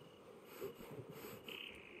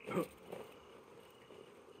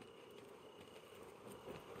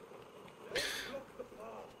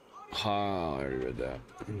 Ha, I already read that.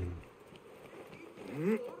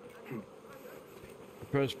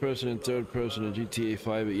 First person and third person in GTA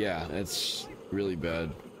 5, but yeah, it's really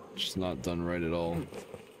bad. It's not done right at all.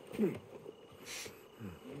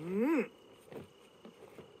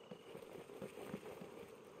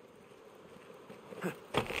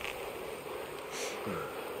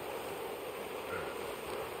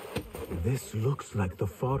 This looks like the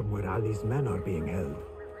farm where Ali's men are being held.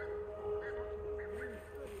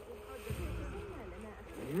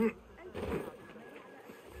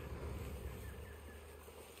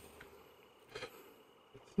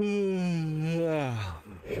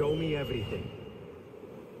 Show me everything.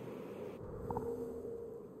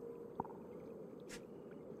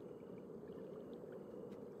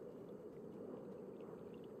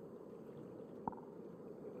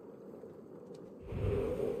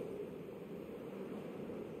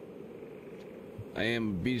 I am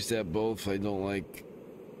a beast at both. I don't like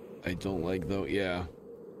though. Yeah,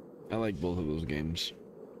 I like both of those games.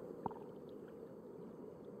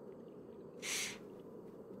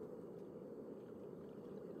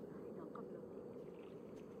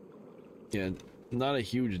 Yeah, not a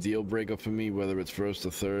huge deal breaker for me whether it's first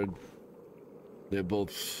or third. They're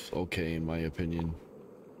both okay in my opinion.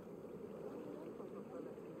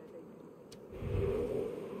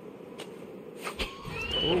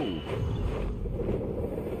 Oh.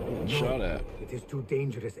 Shot at. It is too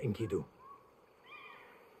dangerous, Enkidu.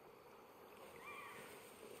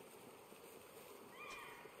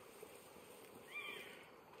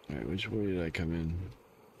 Alright, which way did I come in?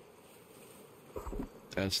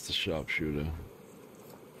 That's the sharpshooter.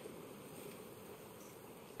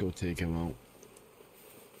 Go take him out.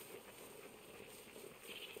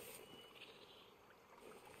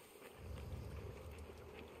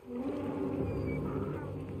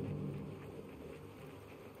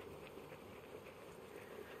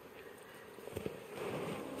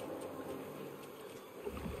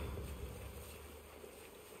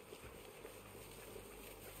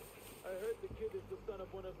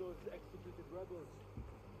 One of those executed rebels.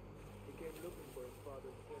 He came looking for his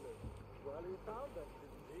father's killer. Well, he found them,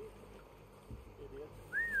 didn't he? Idiot.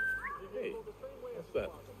 Hey, what's that?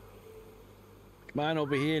 Come on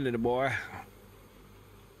over here, little boy.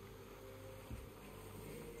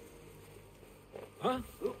 Huh?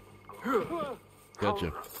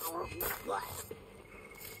 Gotcha.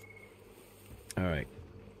 Alright.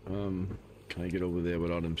 Can I get over there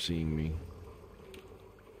without him seeing me?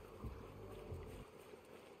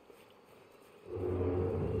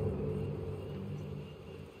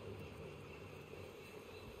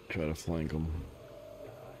 Try to flank him.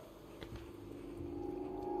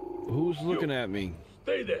 Who's looking at me?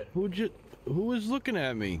 Stay there. Who is looking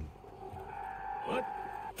at me? What?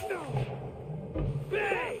 No.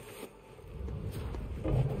 Hey!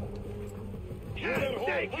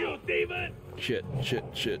 Thank you, demon. Shit.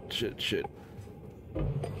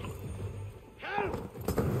 Help!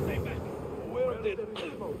 Stay back. Where did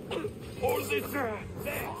all this?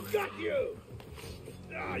 They got you.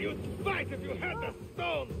 Ah, you'd fight if you had the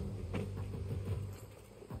stone!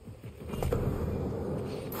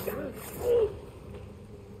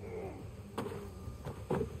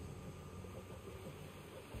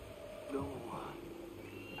 No.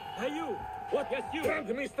 Hey, you! What? Yes, you!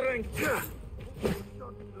 Grant me strength!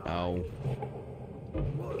 Ow.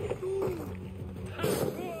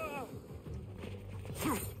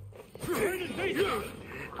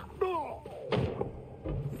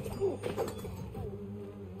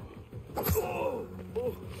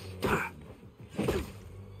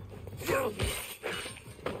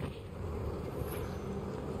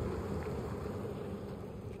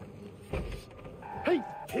 Hey,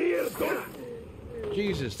 here, go!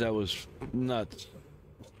 Jesus, that was nuts.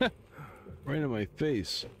 Right in my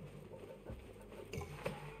face.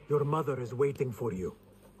 Your mother is waiting for you.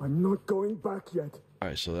 I'm not going back yet.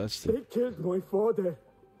 Alright, so that's the... They killed my father.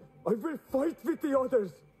 I will fight with the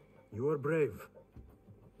others. You are brave.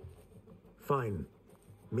 Fine.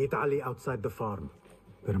 Meet Ali outside the farm.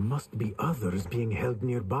 There must be others being held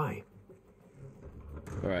nearby.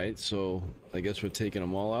 Alright, so I guess we're taking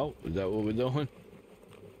them all out? Is that what we're doing?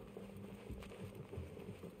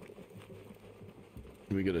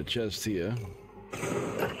 We got a chest here.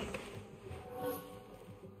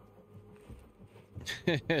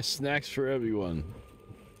 Snacks for everyone.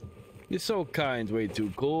 You're so kind, way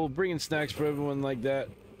too cool. Bringing snacks for everyone like that.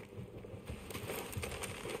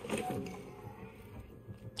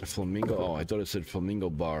 A flamingo? Oh, I thought it said flamingo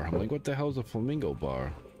bar. I'm like, what the hell's a flamingo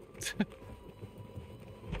bar?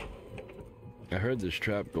 I heard this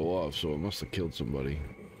trap go off, so it must have killed somebody.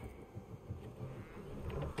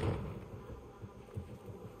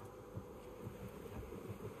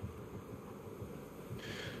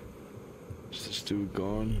 Is this dude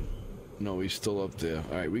gone? No, he's still up there.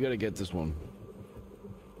 Alright, we gotta get this one.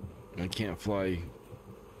 I can't fly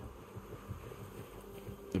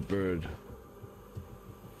the bird.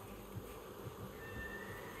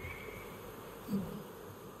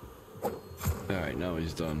 Alright, now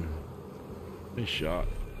he's done. Nice shot.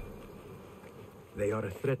 They are a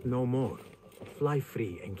threat no more. Fly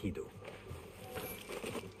free, Enkidu.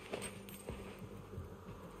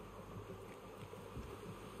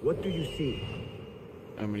 What do you see?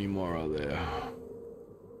 How many more are there?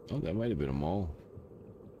 Oh, that might have been them all.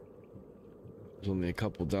 There's only a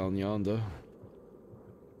couple down yonder.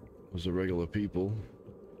 Those are regular people.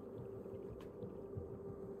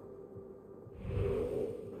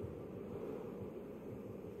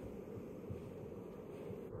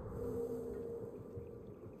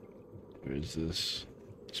 Where is this?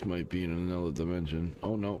 This might be in another dimension.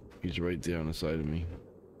 Oh no, he's right there on the side of me.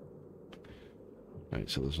 Alright,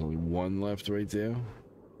 so there's only one left right there.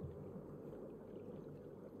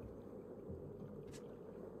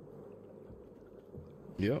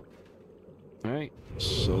 Yep. Alright,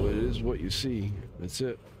 so it is what you see. That's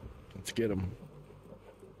it. Let's get him.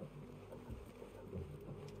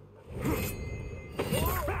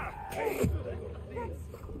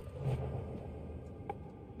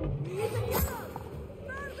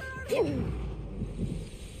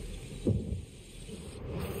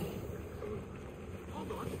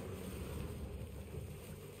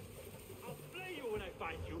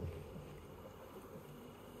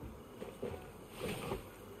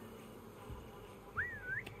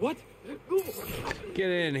 What? Get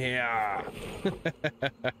in here!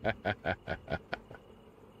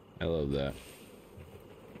 I love that.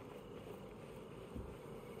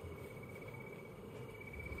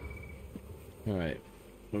 Alright,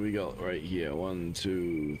 what we got right here? 1,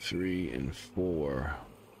 2, 3, and 4.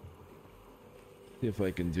 See if I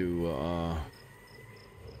can do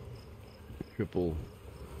triple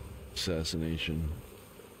assassination.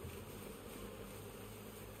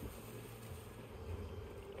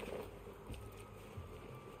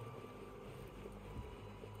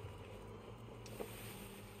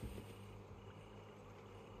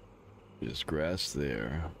 There's grass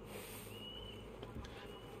there.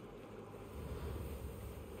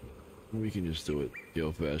 We can just do it the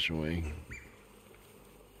old-fashioned way.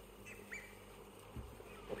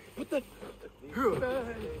 What the?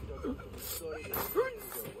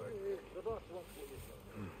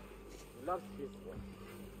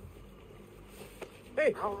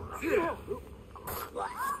 Hey!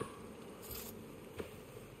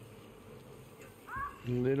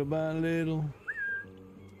 Little by little,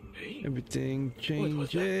 everything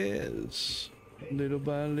changes. Little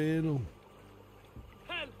by little.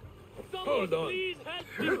 Hold on.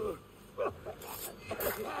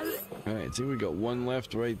 Alright, I think we got one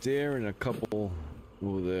left right there and a couple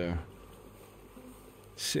over there.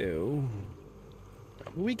 So,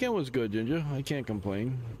 the weekend was good, Ginger. I can't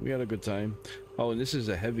complain. We had a good time. Oh, and this is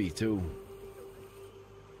a heavy too.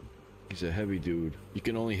 He's a heavy dude. You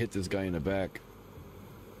can only hit this guy in the back.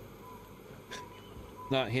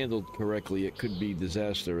 Not handled correctly, it could be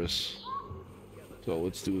disastrous. So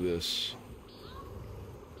let's do this.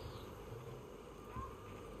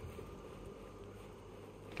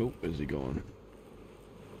 Oh, where's he going?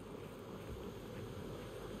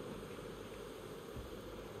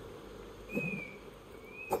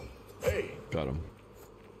 Hey! Got him.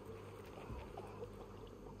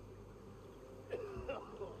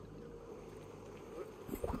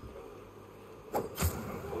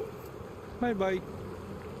 Bye bye.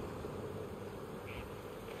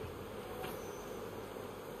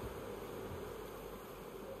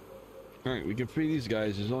 Alright, we can free these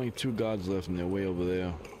guys. There's only 2 gods left and they're way over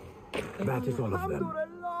there. That is all of them.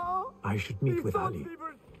 I should meet with Ali. Is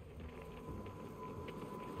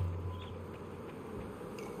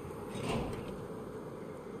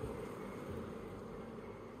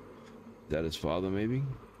that his father, maybe?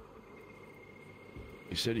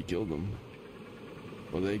 He said he killed him.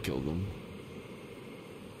 Or they killed him.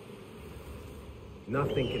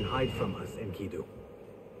 Nothing can hide from us, Enkidu.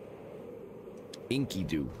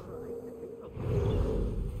 Enkidu.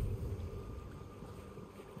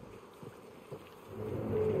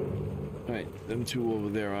 Alright, them 2 over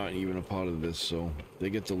there aren't even a part of this, so they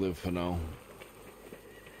get to live for now.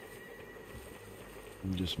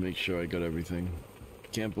 And just make sure I got everything.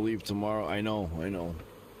 Can't believe tomorrow. I know.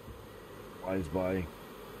 Flies by.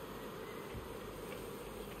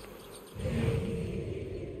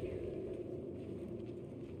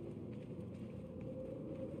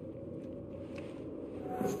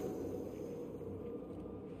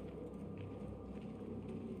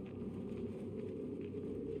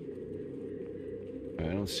 I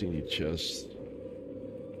don't see any chests.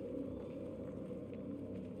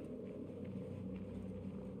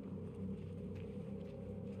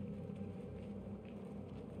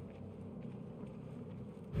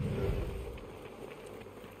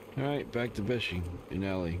 Alright, back to Beshi in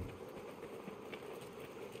alley.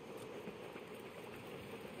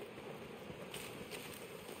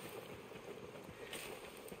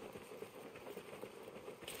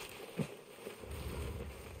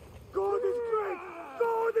 God is great!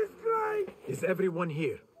 God is great! Is everyone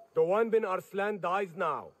here? The one bin Arslan dies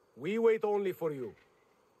now. We wait only for you.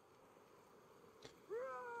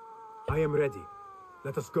 I am ready.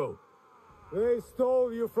 Let us go. They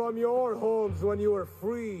stole you from your homes when you were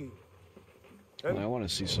free. And I want to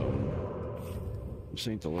see something. This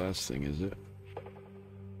ain't the last thing, is it?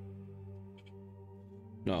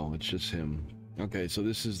 No, it's just him. Okay, so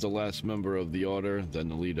this is the last member of the order, then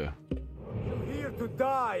the leader. You're here to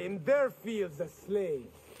die in their fields as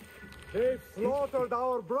slaves. They've slaughtered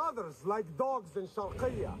our brothers like dogs in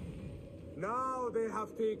Sharqiyya. Now they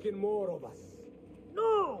have taken more of us.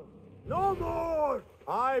 No! No more!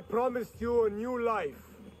 I promised you a new life.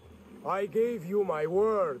 I gave you my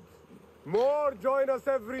word. More join us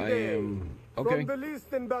every day. Okay. From the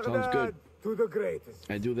least in Baghdad to the greatest.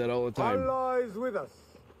 I do that all the time. Allah is with us.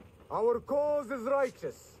 Our cause is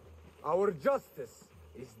righteous. Our justice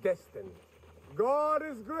is destined. God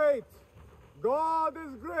is great. God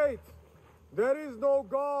is great. There is no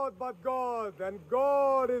God but God, and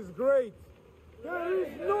God is great. There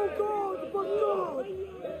is no God but God.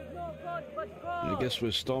 There is no God but God. I guess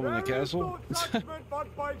we're storming the castle.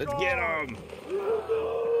 Let's get him!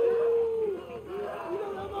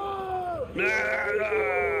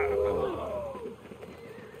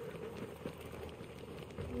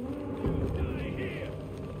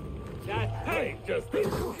 Hey, just learn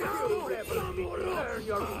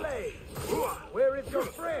your blade. Where is your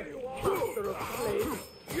friend, master of slaves?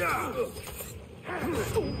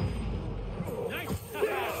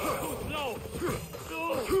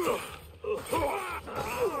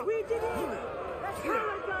 We did it! The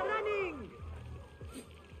cowards are running!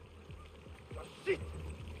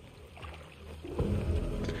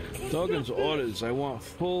 Doggin's orders. I want a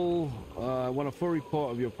full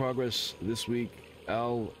report of your progress this week.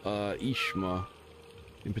 Ishma,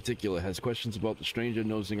 in particular, has questions about the stranger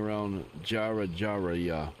nosing around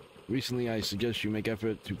Jaraya. Recently, I suggest you make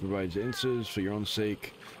effort to provide answers for your own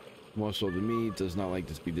sake. More so than me, does not like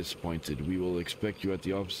to be disappointed. We will expect you at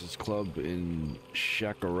the officers' club in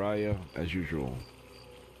Shakaraya as usual.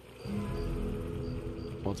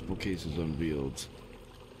 Multiple cases unveiled.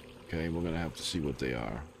 Okay, we're gonna have to see what they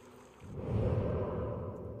are.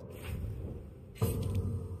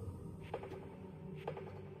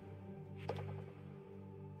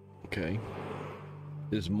 Okay.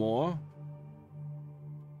 There's more?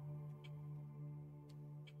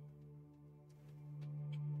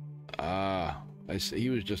 Ah, I see. He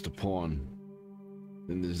was just a pawn.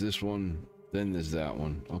 Then there's this one. Then there's that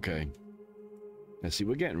one. Okay. I see.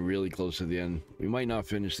 We're getting really close to the end. We might not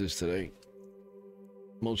finish this today.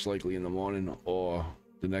 Most likely in the morning or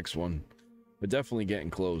the next one. We're definitely getting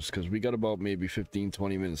close because we got about maybe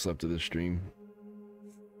 15-20 minutes left of this stream.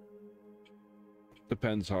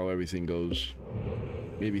 Depends how everything goes.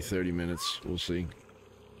 Maybe 30 minutes. We'll see.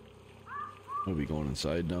 Are we going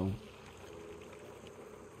inside now?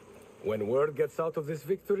 When word gets out of this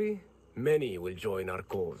victory, many will join our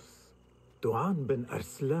cause. Duan bin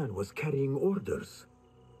Arslan was carrying orders.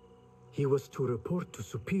 He was to report to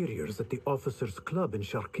superiors at the officers' club in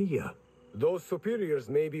Sharqiyya. Those superiors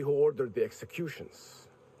may be who ordered the executions.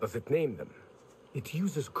 Does it name them? It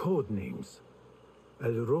uses code names.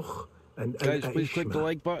 Al-Rukh and Al-Aishma. Guys, please click the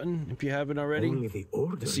like button if you haven't already. Only the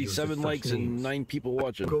order I see 7 likes and 9 people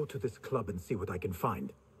watching. Go to this club and see what I can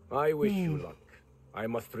find. I wish you luck. I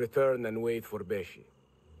must return and wait for Beshi.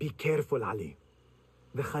 Be careful, Ali.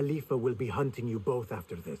 The Khalifa will be hunting you both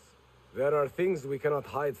after this. There are things we cannot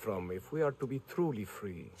hide from if we are to be truly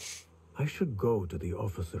free. I should go to the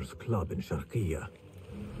officers' club in Sharqiyya.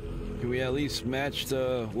 Can we at least match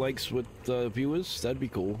the likes with the viewers? That'd be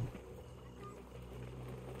cool.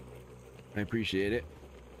 I appreciate it.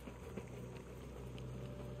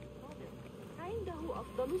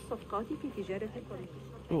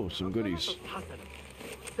 Oh, some goodies.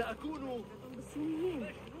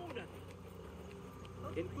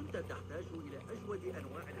 إن كنت تحتاج إلى أجود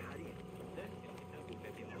أنواع الحرير.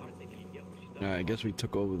 Alright, I guess we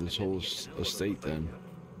took over this whole estate then.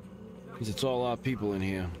 Because it's all our people in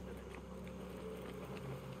here.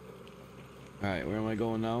 Alright, where am I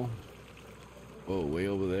going now? Oh, way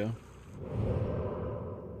over there.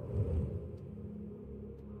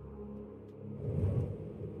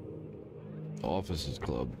 Officers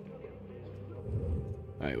Club.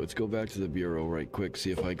 Alright, let's go back to the bureau right quick,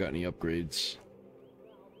 see if I got any upgrades.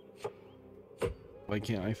 Why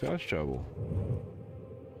can't I fast travel?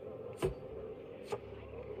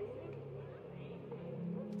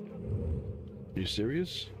 Are you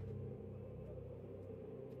serious?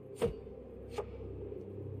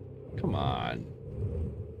 Come on.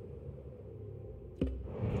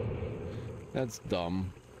 That's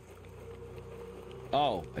dumb.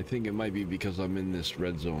 Oh, I think it might be because I'm in this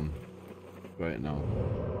red zone right now.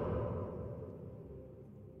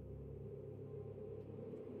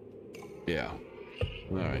 Yeah.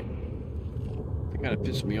 Alright. That kind of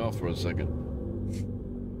pissed me off for a second.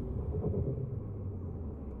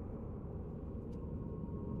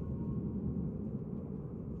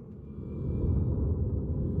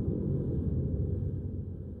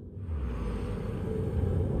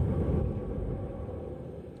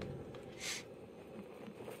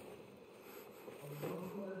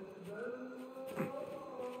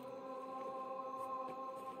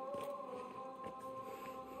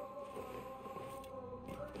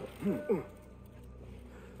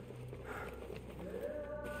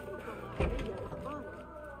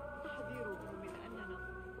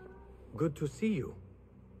 Good to see you.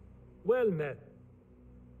 Well met.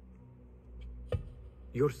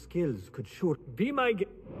 Your skills could sure Be my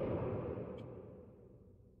guest.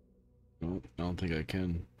 Nope, I don't think I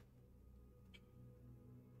can.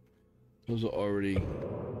 Those are already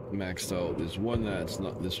maxed out. There's one that's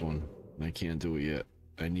not this one. I can't do it yet.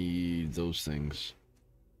 I need those things.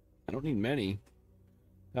 I don't need many.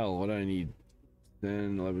 Hell, what do I need?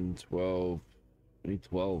 10, 11, 12. I need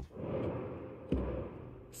 12.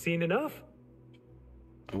 Seen enough?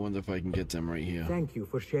 I wonder if I can get them right here. thank you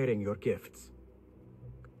for sharing your gifts.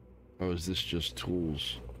 Or is this just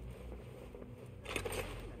tools?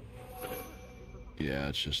 Yeah,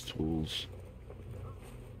 it's just tools.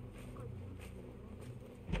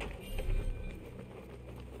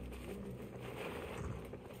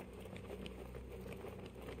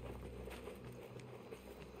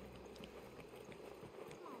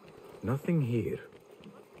 Nothing here.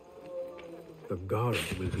 The guard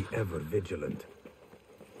will be ever vigilant.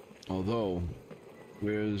 Although,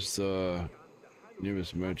 where's the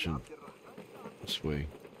nearest merchant? This way.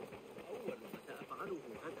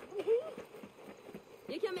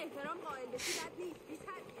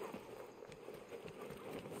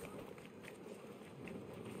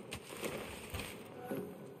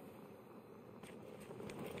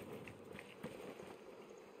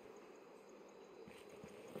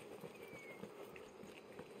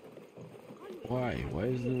 Why? Why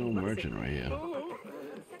is there no merchant right here?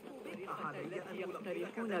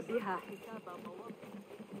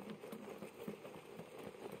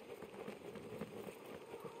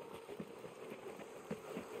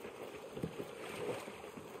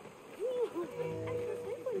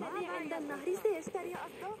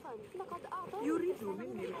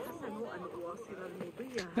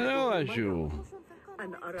 Hello, Aju.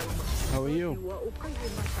 How are you?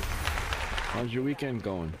 How's your weekend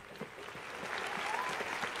going?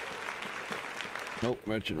 Nope,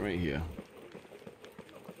 merchant right here.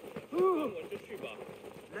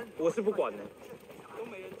 我是不管的。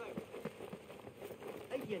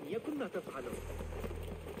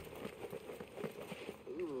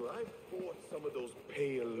I bought some of those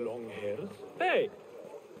pale long hairs. Hey,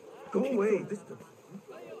 Go away.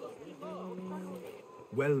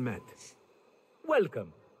 Well met.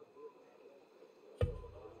 welcome.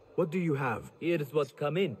 What do you have? Here's what's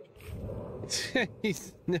come in.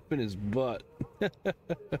 He's sniffing his butt.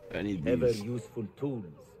 I need Ever these. useful tools.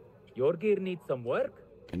 Your gear needs some work?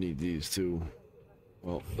 I need these too.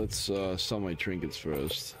 Well, let's sell my trinkets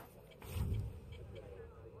first.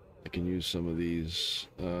 I can use some of these.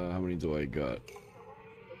 How many do I got?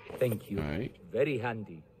 Thank you. All right. Very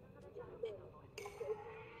handy.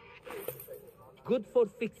 Good for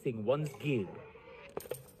fixing one's gear.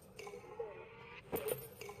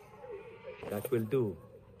 That will do.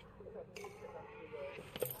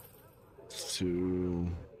 To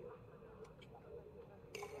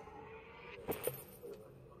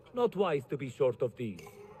Not wise to be short of these.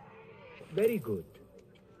 Very good.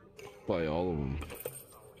 buy all of them.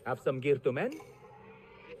 Have some gear to mend?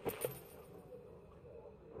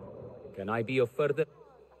 Can I be of further?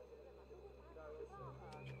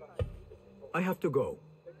 I have to go.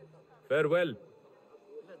 Farewell.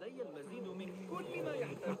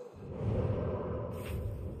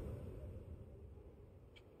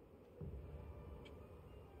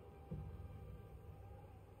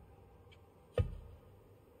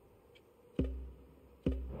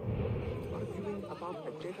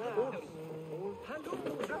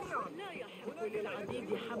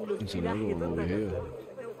 There's another one over here.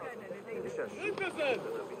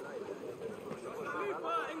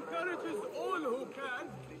 Encourages all who can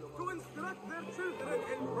to instruct their children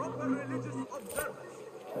in proper religious observance.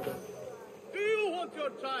 Do you want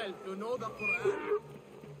your child to know the Quran?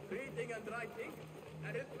 Reading and writing?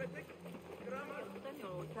 Arithmetic? Grammar?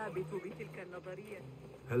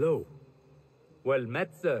 Hello. Well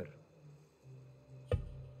met, sir.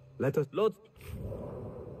 Let us... Lots.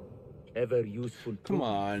 Ever useful. Come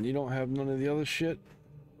on, you don't have none of the other shit?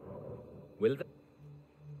 Will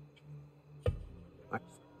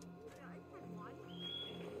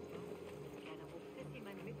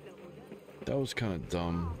That was kind of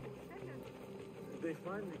dumb. they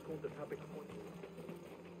finally caught the topic point?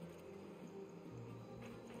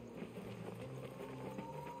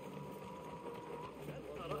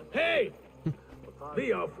 Hey!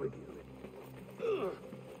 Be off with you.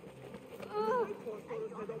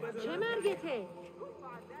 چه مرگته؟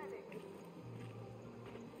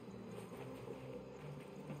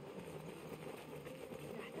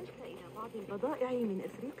 احتجت إلى بعض البضائع من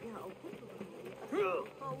إفريقيا أو كنت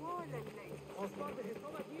طوال الليل.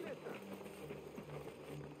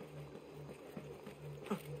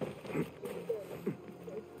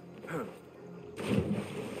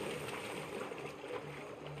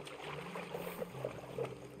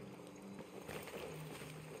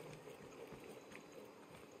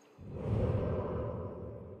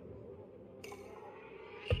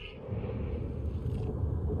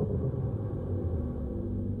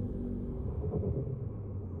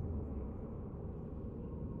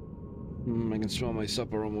 I can smell my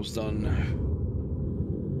supper almost done.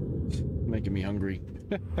 Making me hungry.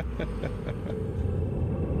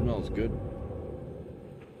 Smells good.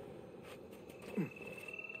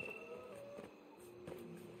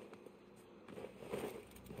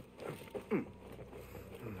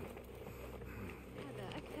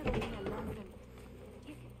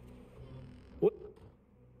 What?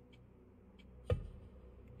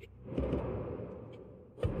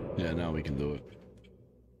 Yeah, now we can do it.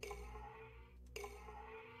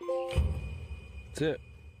 That's it.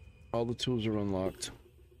 All the tools are unlocked.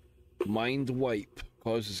 Mind wipe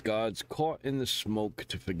causes guards caught in the smoke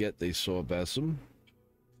to forget they saw Basim.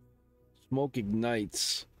 Smoke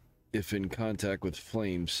ignites if in contact with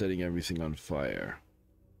flames, setting everything on fire.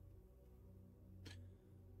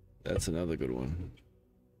 That's another good one.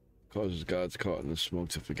 Causes guards caught in the smoke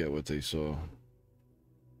to forget what they saw.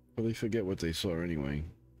 Well, they forget what they saw anyway.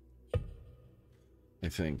 I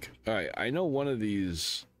think. Alright, I know one of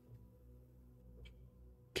these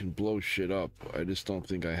can blow shit up. I just don't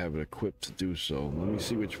think I have it equipped to do so. Let me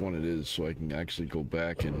see which one it is so I can actually go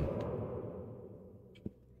back and...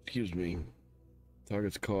 Excuse me.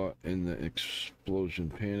 Targets caught in the explosion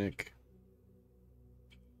panic.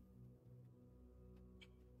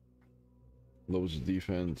 Lowers the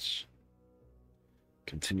defense.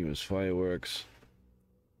 Continuous fireworks.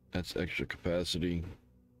 That's extra capacity.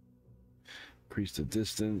 Increase the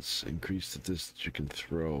distance. Increase the distance you can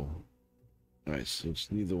throw. Alright, so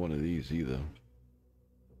it's neither one of these either.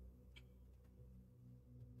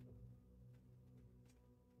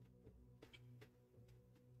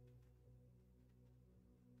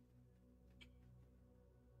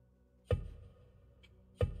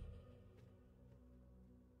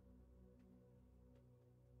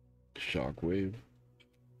 Shockwave.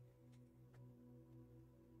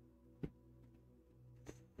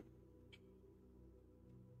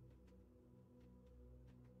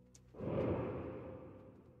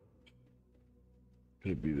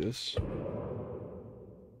 Could it be this?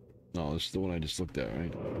 No, this is the one I just looked at,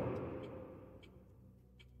 right?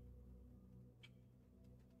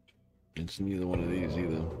 It's neither one of these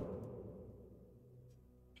either.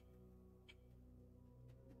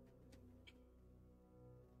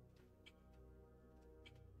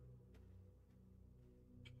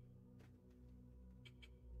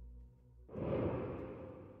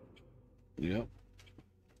 Yep.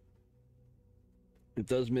 It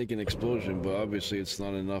does make an explosion, but obviously it's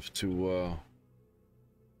not enough to,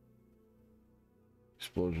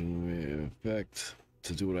 explosion effect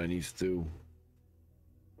to do what I need to do.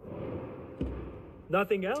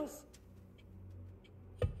 Nothing else?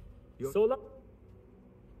 Solar?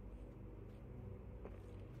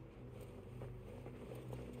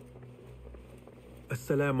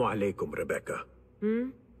 Assalamu alaikum, Rebecca.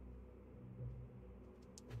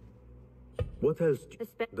 What else?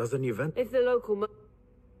 Does an event? It's the local.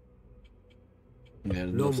 Yeah,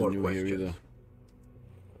 No nothing more new here either. questions.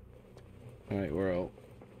 All right, we're out.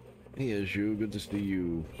 Here's you. Good to see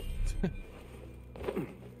you.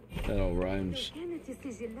 That all rhymes. كانت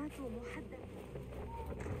السجلات محددة.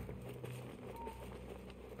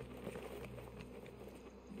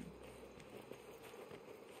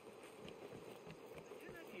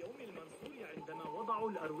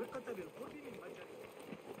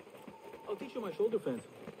 I'll teach you my shoulder fence.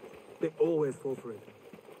 They always fall for it.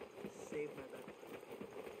 Save my back.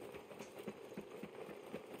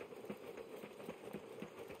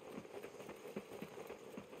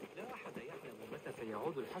 لا أحد يعلم متى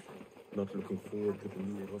سيعود الحسن. Not looking forward to the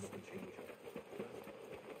new roster change.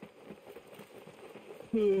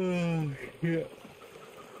 Yeah.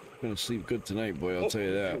 Gonna sleep good tonight, boy. I'll tell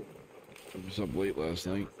you that. I was up late last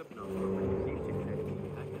night.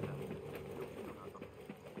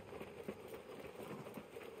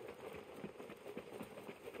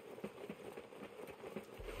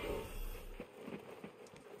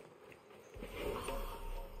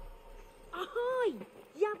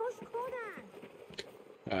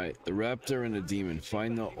 Alright, the Raptor and the Demon.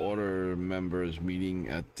 Find the Order members meeting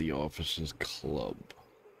at the Officers Club.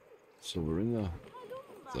 So we're in the... Is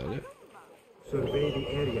that it? Survey the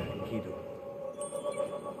area, Enkidu.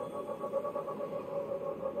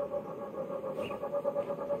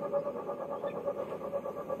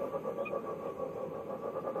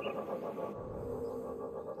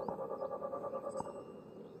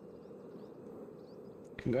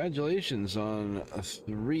 Congratulations on a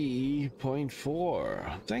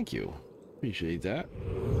 3.4. Thank you. Appreciate that.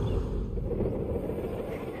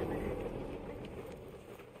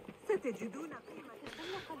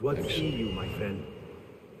 What see you, my friend?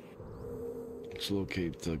 Let's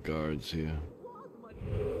locate the guards here.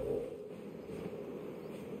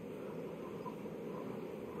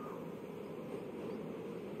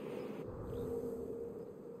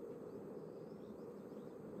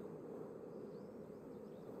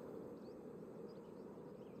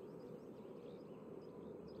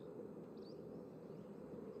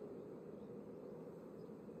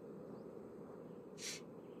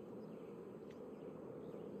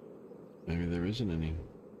 Maybe there isn't any.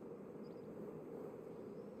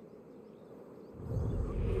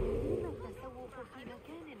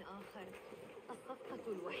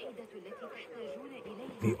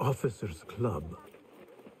 The Officers Club.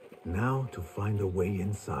 Now to find a way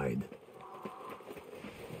inside.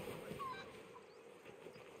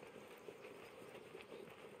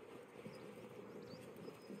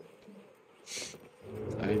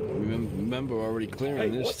 I remember already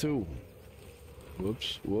clearing this too.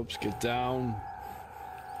 Whoops, whoops, get down.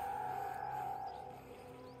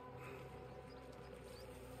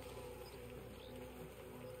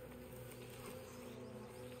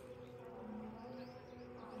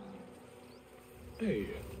 Hey,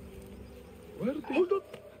 where did... Hold on!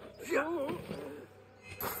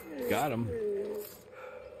 Got him.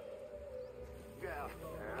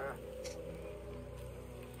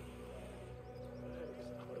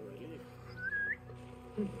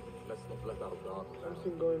 Let's not let our guard down.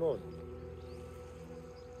 Something going on.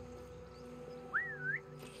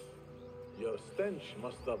 Your stench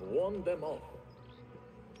must have warned them off.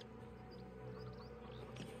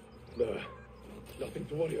 Nothing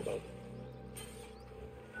to worry about.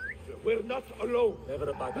 We're not alone. Never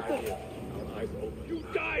a bad idea. Our eyes open. You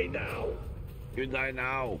die now! You die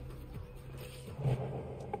now.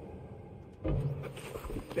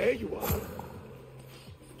 There you are.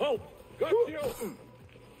 Halt! Got you!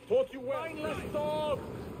 Thought you were... Mindless dog!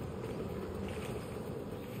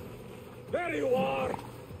 There you are!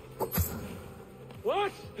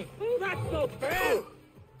 What? That's not fair!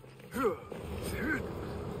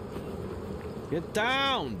 Get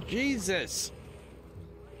down! Jesus!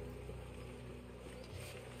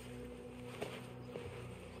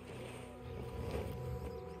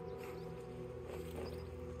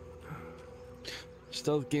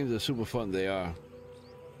 Stealth games are super fun, they are.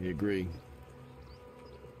 We agree.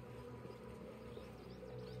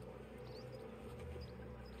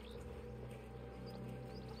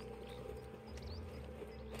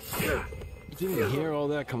 Didn't you hear all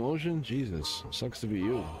that commotion? Jesus, sucks to be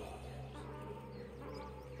you.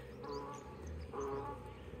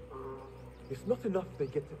 It's not enough they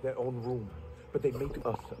get their own room, but they make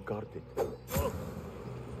us guard it.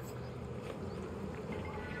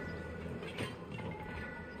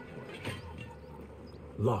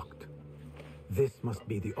 Locked. This must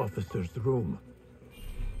be the officer's room.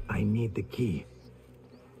 I need the key.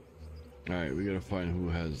 Alright, we gotta find who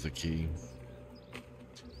has the key.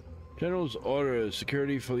 General's order: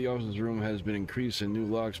 security for the officer's room has been increased and new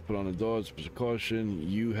locks put on the doors. Precaution,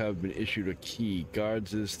 you have been issued a key.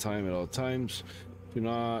 Guards this time at all times. Do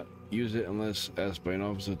not use it unless asked by an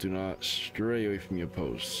officer. Do not stray away from your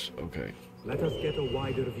posts. Okay. Let us get a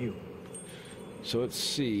wider view. So let's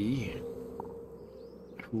see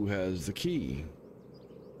who has the key.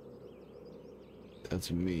 That's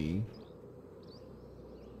me.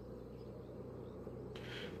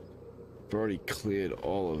 I've already cleared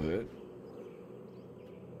all of it.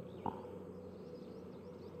 I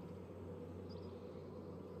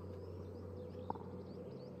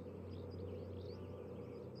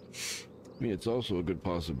mean, it's also a good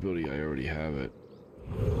possibility I already have it,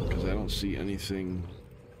 because I don't see anything.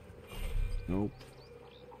 Nope.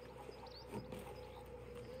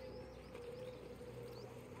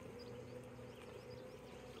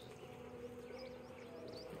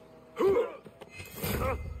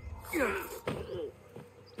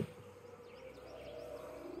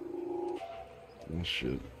 Oh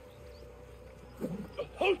shit.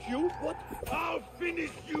 Hold you? What? I'll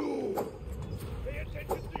finish you! Pay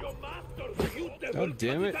attention to your master! You devil! God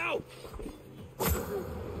damn it! Out.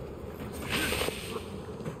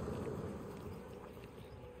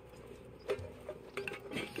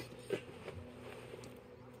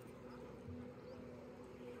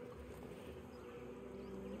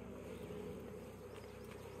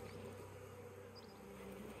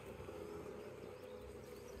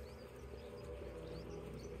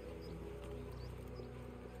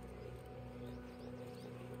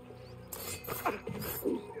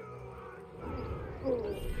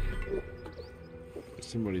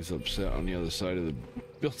 Somebody's upset on the other side of the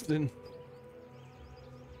building.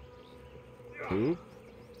 Who?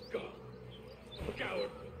 Coward!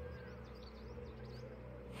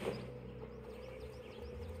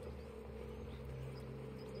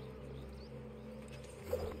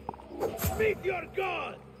 Meet your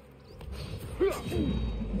god!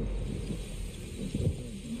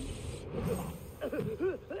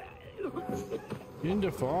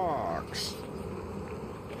 Into Fox.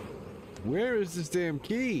 Where is this damn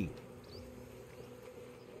key?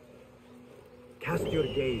 Cast your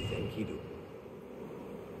gaze, Enkidu.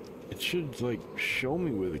 It should, like, show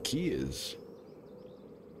me where the key is.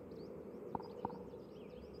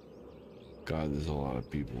 God, there's a lot of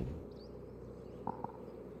people.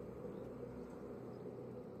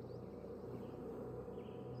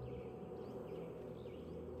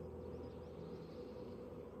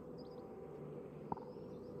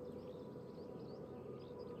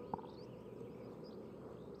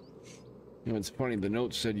 You know, it's funny, the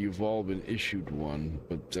note said you've all been issued one,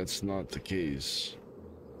 but that's not the case.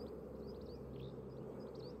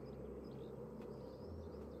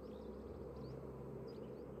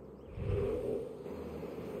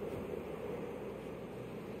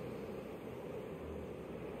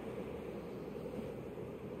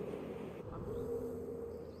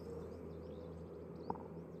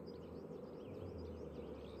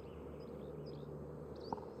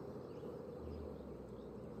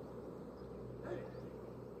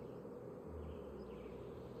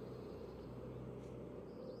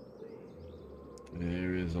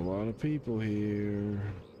 There is a lot of people here.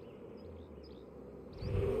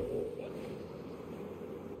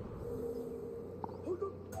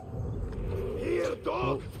 Here,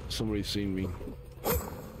 dog! Oh, somebody's seen me.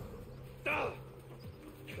 Ah,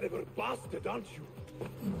 clever bastard, aren't you?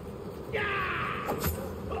 Yeah!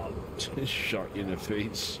 Oh. Just shot you in the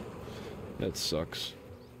face. That sucks.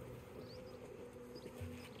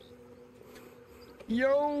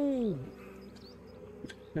 Yo!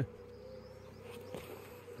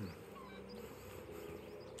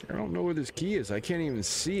 I don't know where this key is. I can't even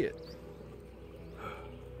see it.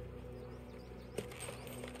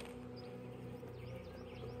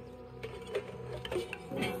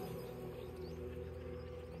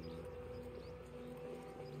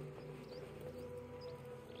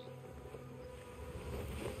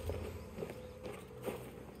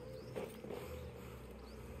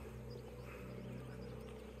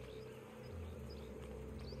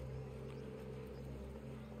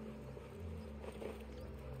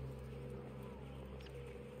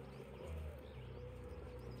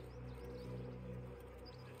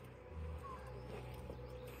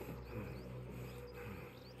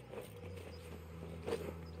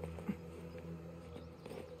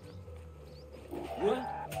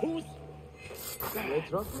 Who's... They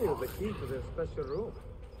trust me with the key to their special room.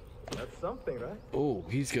 That's something, right? Oh,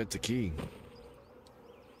 he's got the key.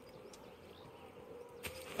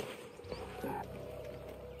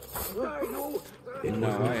 It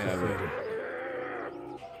Now was I have it. necessary.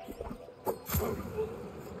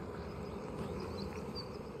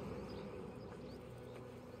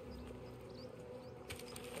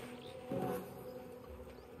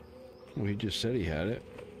 Well, he just said he had it.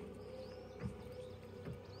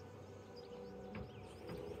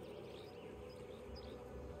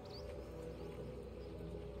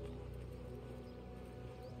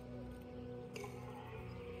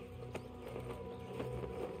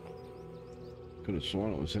 Could have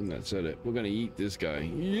sworn it was him that said it. We're gonna eat this guy.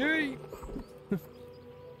 Yay!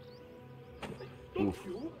 Don't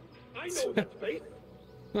you? I know that face.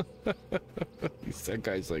 That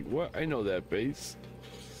guy's like, what? I know that face.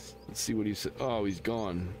 Let's see what he said. Oh, he's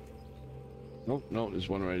gone. Nope, no, there's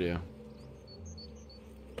one right here.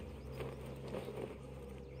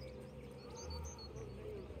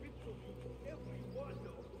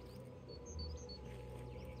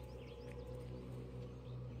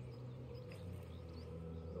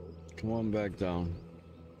 Come on back down.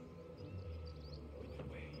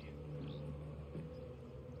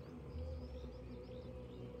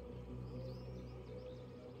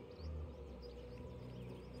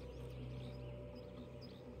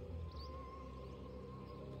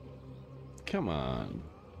 Come on.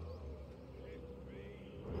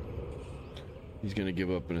 He's gonna give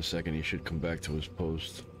up in a second. He should come back to his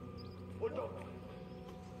post.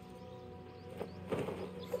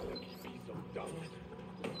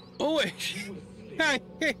 Oh wait!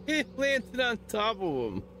 He landed on top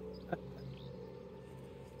of him.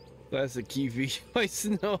 That's a Kiwi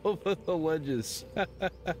hoisting over the ledges.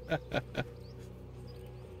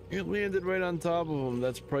 It landed right on top of him.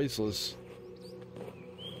 That's priceless.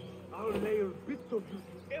 I'll nail bits of you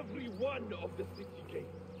to every one of the city gates.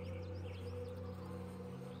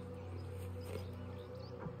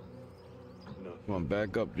 No. Come on,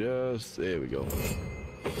 back up. Just there we go.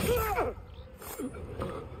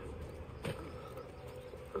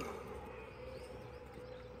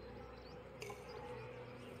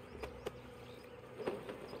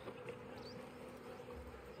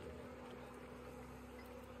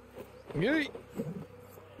 Yay!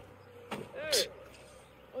 Hey,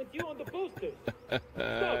 aren't you on the posters?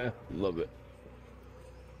 Love it.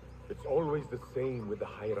 It's always the same with the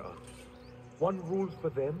higher-ups. One rules for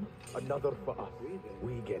them, another for us.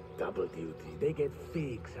 We get double duty. They get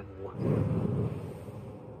figs and one.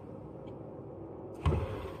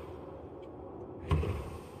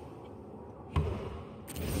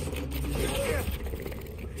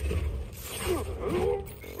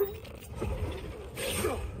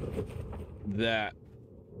 That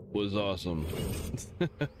was awesome.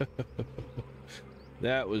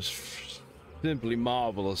 That was simply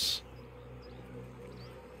marvelous.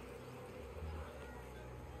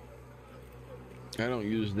 I don't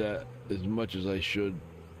use that as much as I should.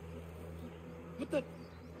 What the?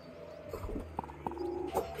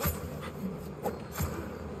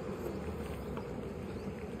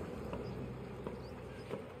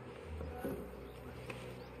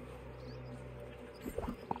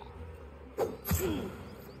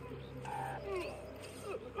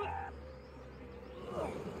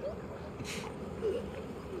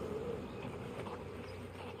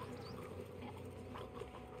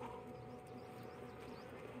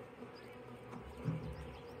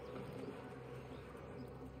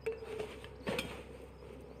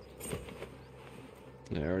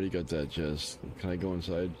 I already got that chest. Can I go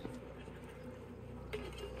inside?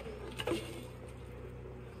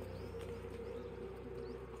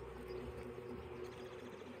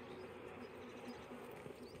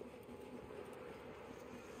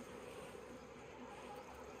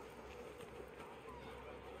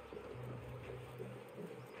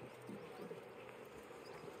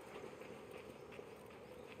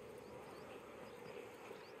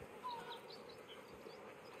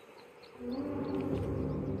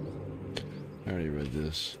 I already read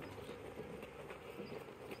this.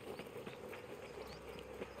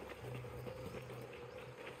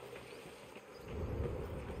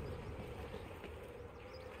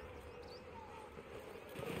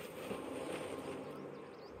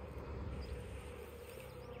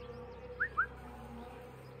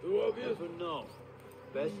 Too obvious? Never know.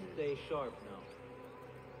 Best stay sharp now.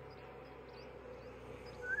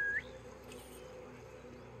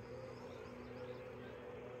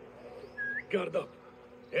 Guard up.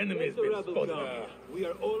 Enemies Let the been rebels spotted. down. We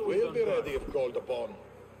are always We'll on be guard. ready if called upon.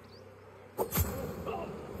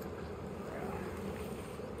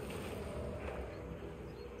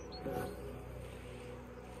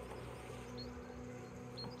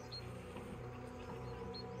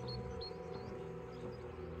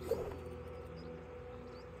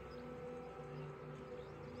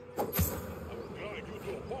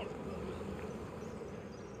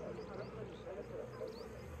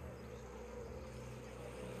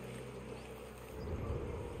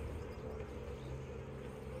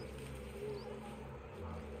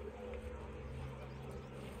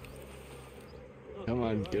 Come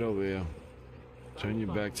on, get over here. Turn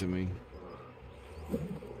your back to me.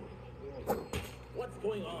 What's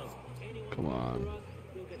going on? Come on.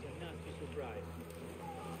 You'll get a nasty surprise.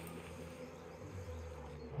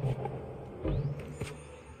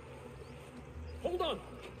 Hold on.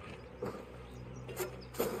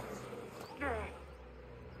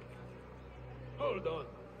 Hold on.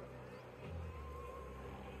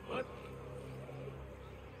 What?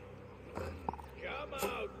 Come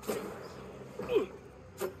out.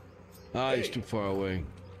 Ah, he's too far away.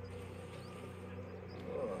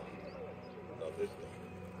 Not this time.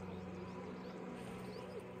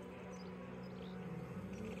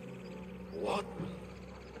 What?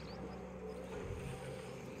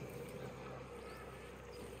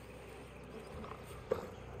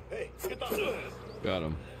 Hey, get down. Got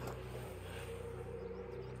him.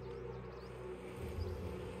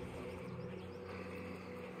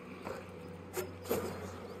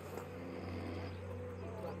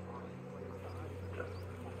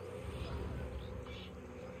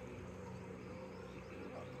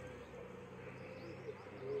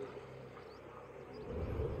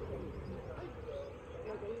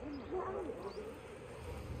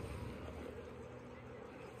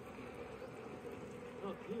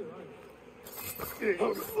 Not here, are you?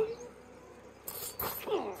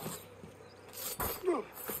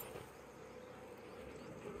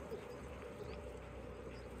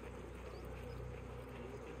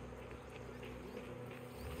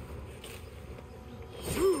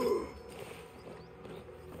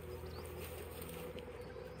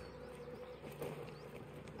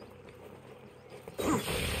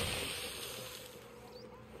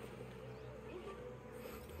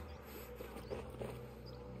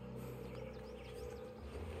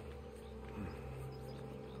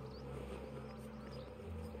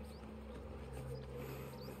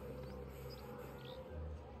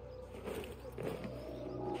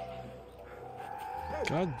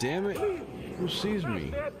 God damn it. Who sees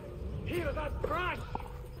me? Hear that crash!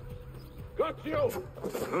 Got you!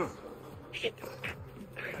 Shit!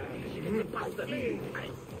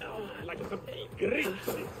 Like some great.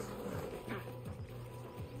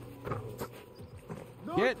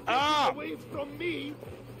 Get up! Away from me!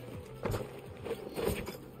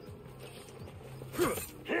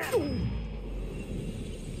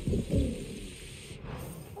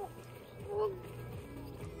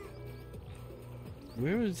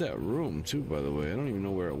 Where is that room, too, by the way? I don't even know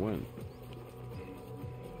where it went.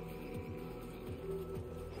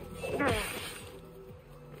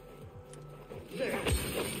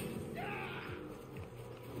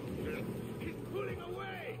 He's pulling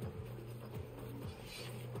away!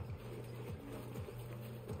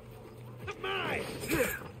 Mine!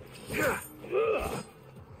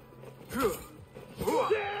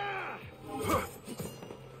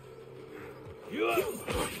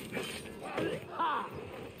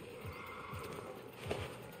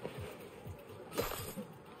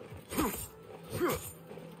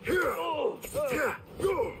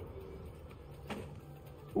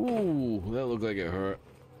 Ooh, that looked like it hurt.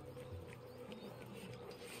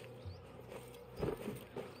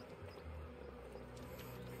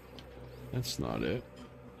 That's not it.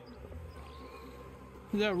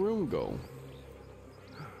 Where'd that room go?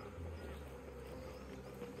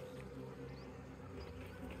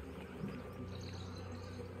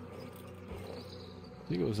 I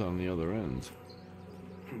think it was on the other end.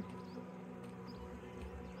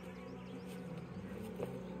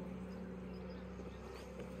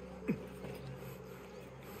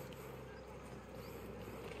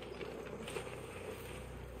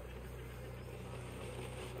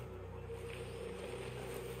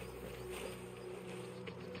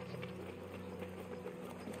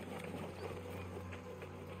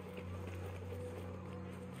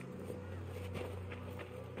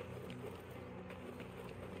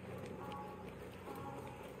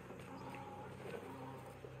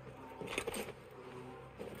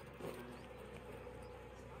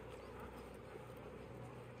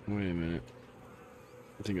 Wait a minute.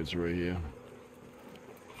 I think it's right here.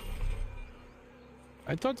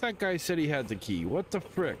 I thought that guy said he had the key. What the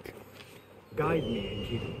frick? Guide me and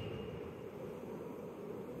keep.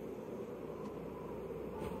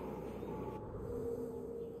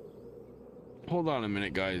 Hold on a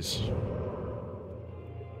minute, guys.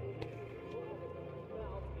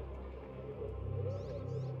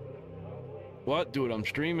 What? Dude, I'm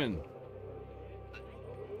streaming.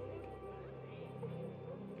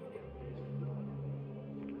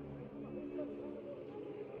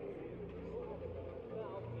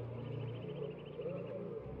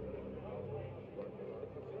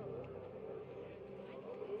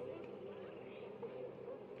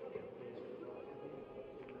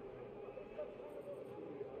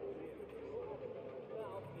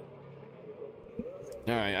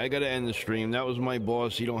 Alright, I gotta end the stream. That was my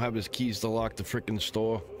boss. He don't have his keys to lock the frickin'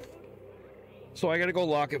 store. So I gotta go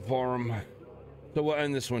lock it for him. So we'll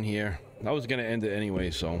end this one here. I was gonna end it anyway,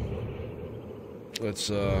 so let's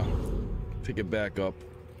pick it back up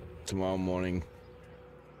tomorrow morning.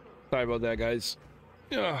 Sorry about that, guys.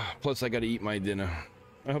 Plus I gotta eat my dinner.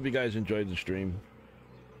 I hope you guys enjoyed the stream.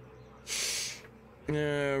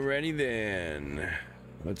 Ready then.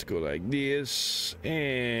 Let's go like this.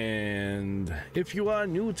 And if you are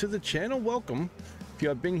new to the channel, welcome. If you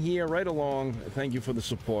have been here right along, thank you for the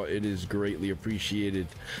support. It is greatly appreciated.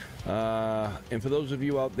 And for those of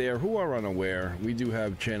you out there who are unaware, we do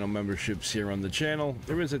have channel memberships here on the channel.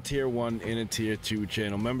 There is a tier 1 and a tier 2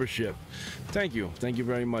 channel membership. Thank you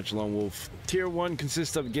very much, Lone Wolf. Tier 1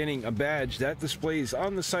 consists of getting a badge that displays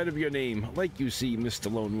on the side of your name, like you see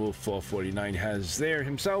Mr. Lone Wolf 449 has there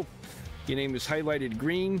himself. Your name is highlighted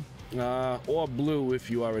green or blue if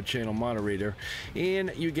you are a channel moderator,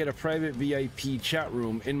 and you get a private VIP chat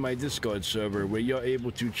room in my Discord server where you're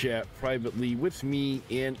able to chat privately with me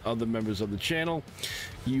and other members of the channel.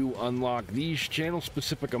 You unlock these channel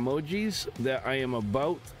specific emojis that I am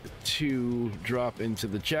about to drop into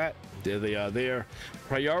the chat. There they are there.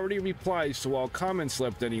 Priority replies to all comments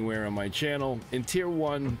left anywhere on my channel, and tier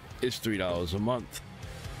 1 is $3 a month.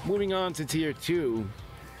 Moving on to tier 2.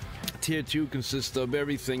 Tier 2 consists of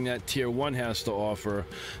everything that tier 1 has to offer,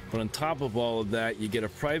 but on top of all of that, you get a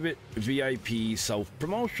private VIP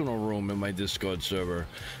self-promotional room in my Discord server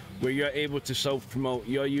where you're able to self-promote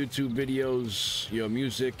your YouTube videos, your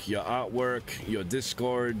music, your artwork, your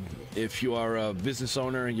Discord. If you are a business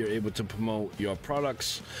owner, you're able to promote your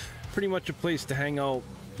products. Pretty much a place to hang out,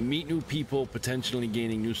 meet new people, potentially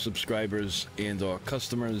gaining new subscribers and or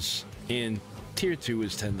customers. And tier 2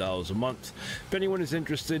 is $10 a month. If anyone is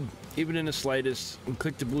interested, even in the slightest,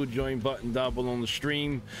 click the blue join button down below on the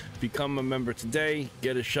stream. Become a member today.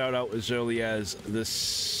 Get a shout out as early as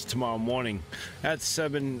this tomorrow morning at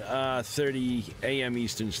 7:30 a.m.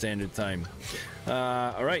 Eastern Standard Time.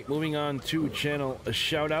 All right, moving on to channel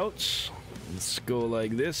shout outs. Let's go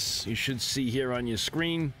like this. You should see here on your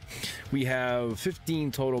screen we have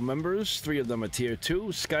 15 total members. 3 of them are tier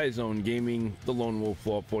 2: Sky Zone Gaming, the Lone Wolf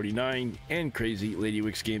 449, and Crazy Lady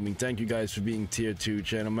Wix Gaming. Thank you guys for being tier 2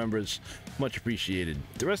 channel members, much appreciated.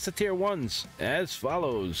 The rest are tier 1s as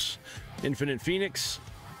follows: Infinite Phoenix,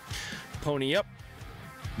 Pony Up,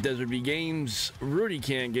 Desert V Games, Rudy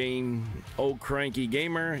Can't Game, Old Cranky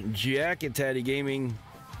Gamer, Jacket Tatty Gaming,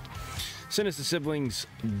 Sinister Siblings,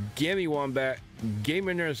 Gammy Wombat,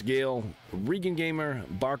 Gamer Nurse Gale, Regan Gamer,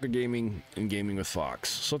 Barker Gaming, and Gaming with Fox.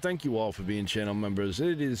 So thank you all for being channel members.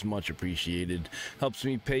 It is much appreciated. Helps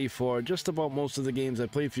me pay for just about most of the games I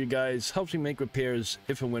play for you guys. Helps me make repairs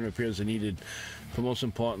if and when repairs are needed. But most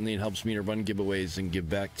importantly, it helps me to run giveaways and give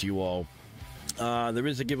back to you all. There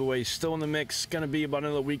is a giveaway still in the mix. Gonna be about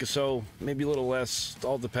another week or so, maybe a little less. It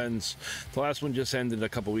all depends. The last one just ended a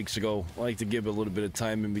couple weeks ago. I like to give a little bit of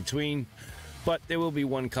time in between, but there will be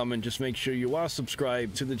one coming. Just make sure you are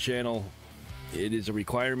subscribed to the channel. It is a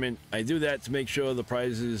requirement. I do that to make sure the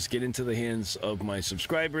prizes get into the hands of my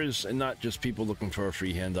subscribers and not just people looking for a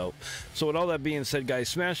free handout. So with all that being said, guys,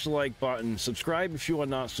 smash the like button. Subscribe if you are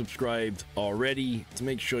not subscribed already to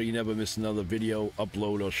make sure you never miss another video,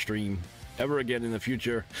 upload, or stream ever again in the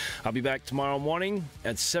future. I'll be back tomorrow morning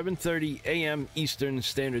at 7:30 a.m. Eastern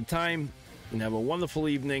Standard Time. And have a wonderful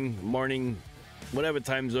evening, morning, whatever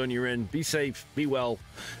time zone you're in. Be safe, be well.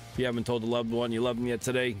 If you haven't told a loved one you love them yet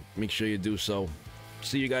today, make sure you do so.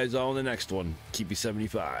 See you guys all in the next one. Keep you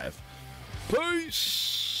 75.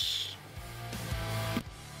 Peace!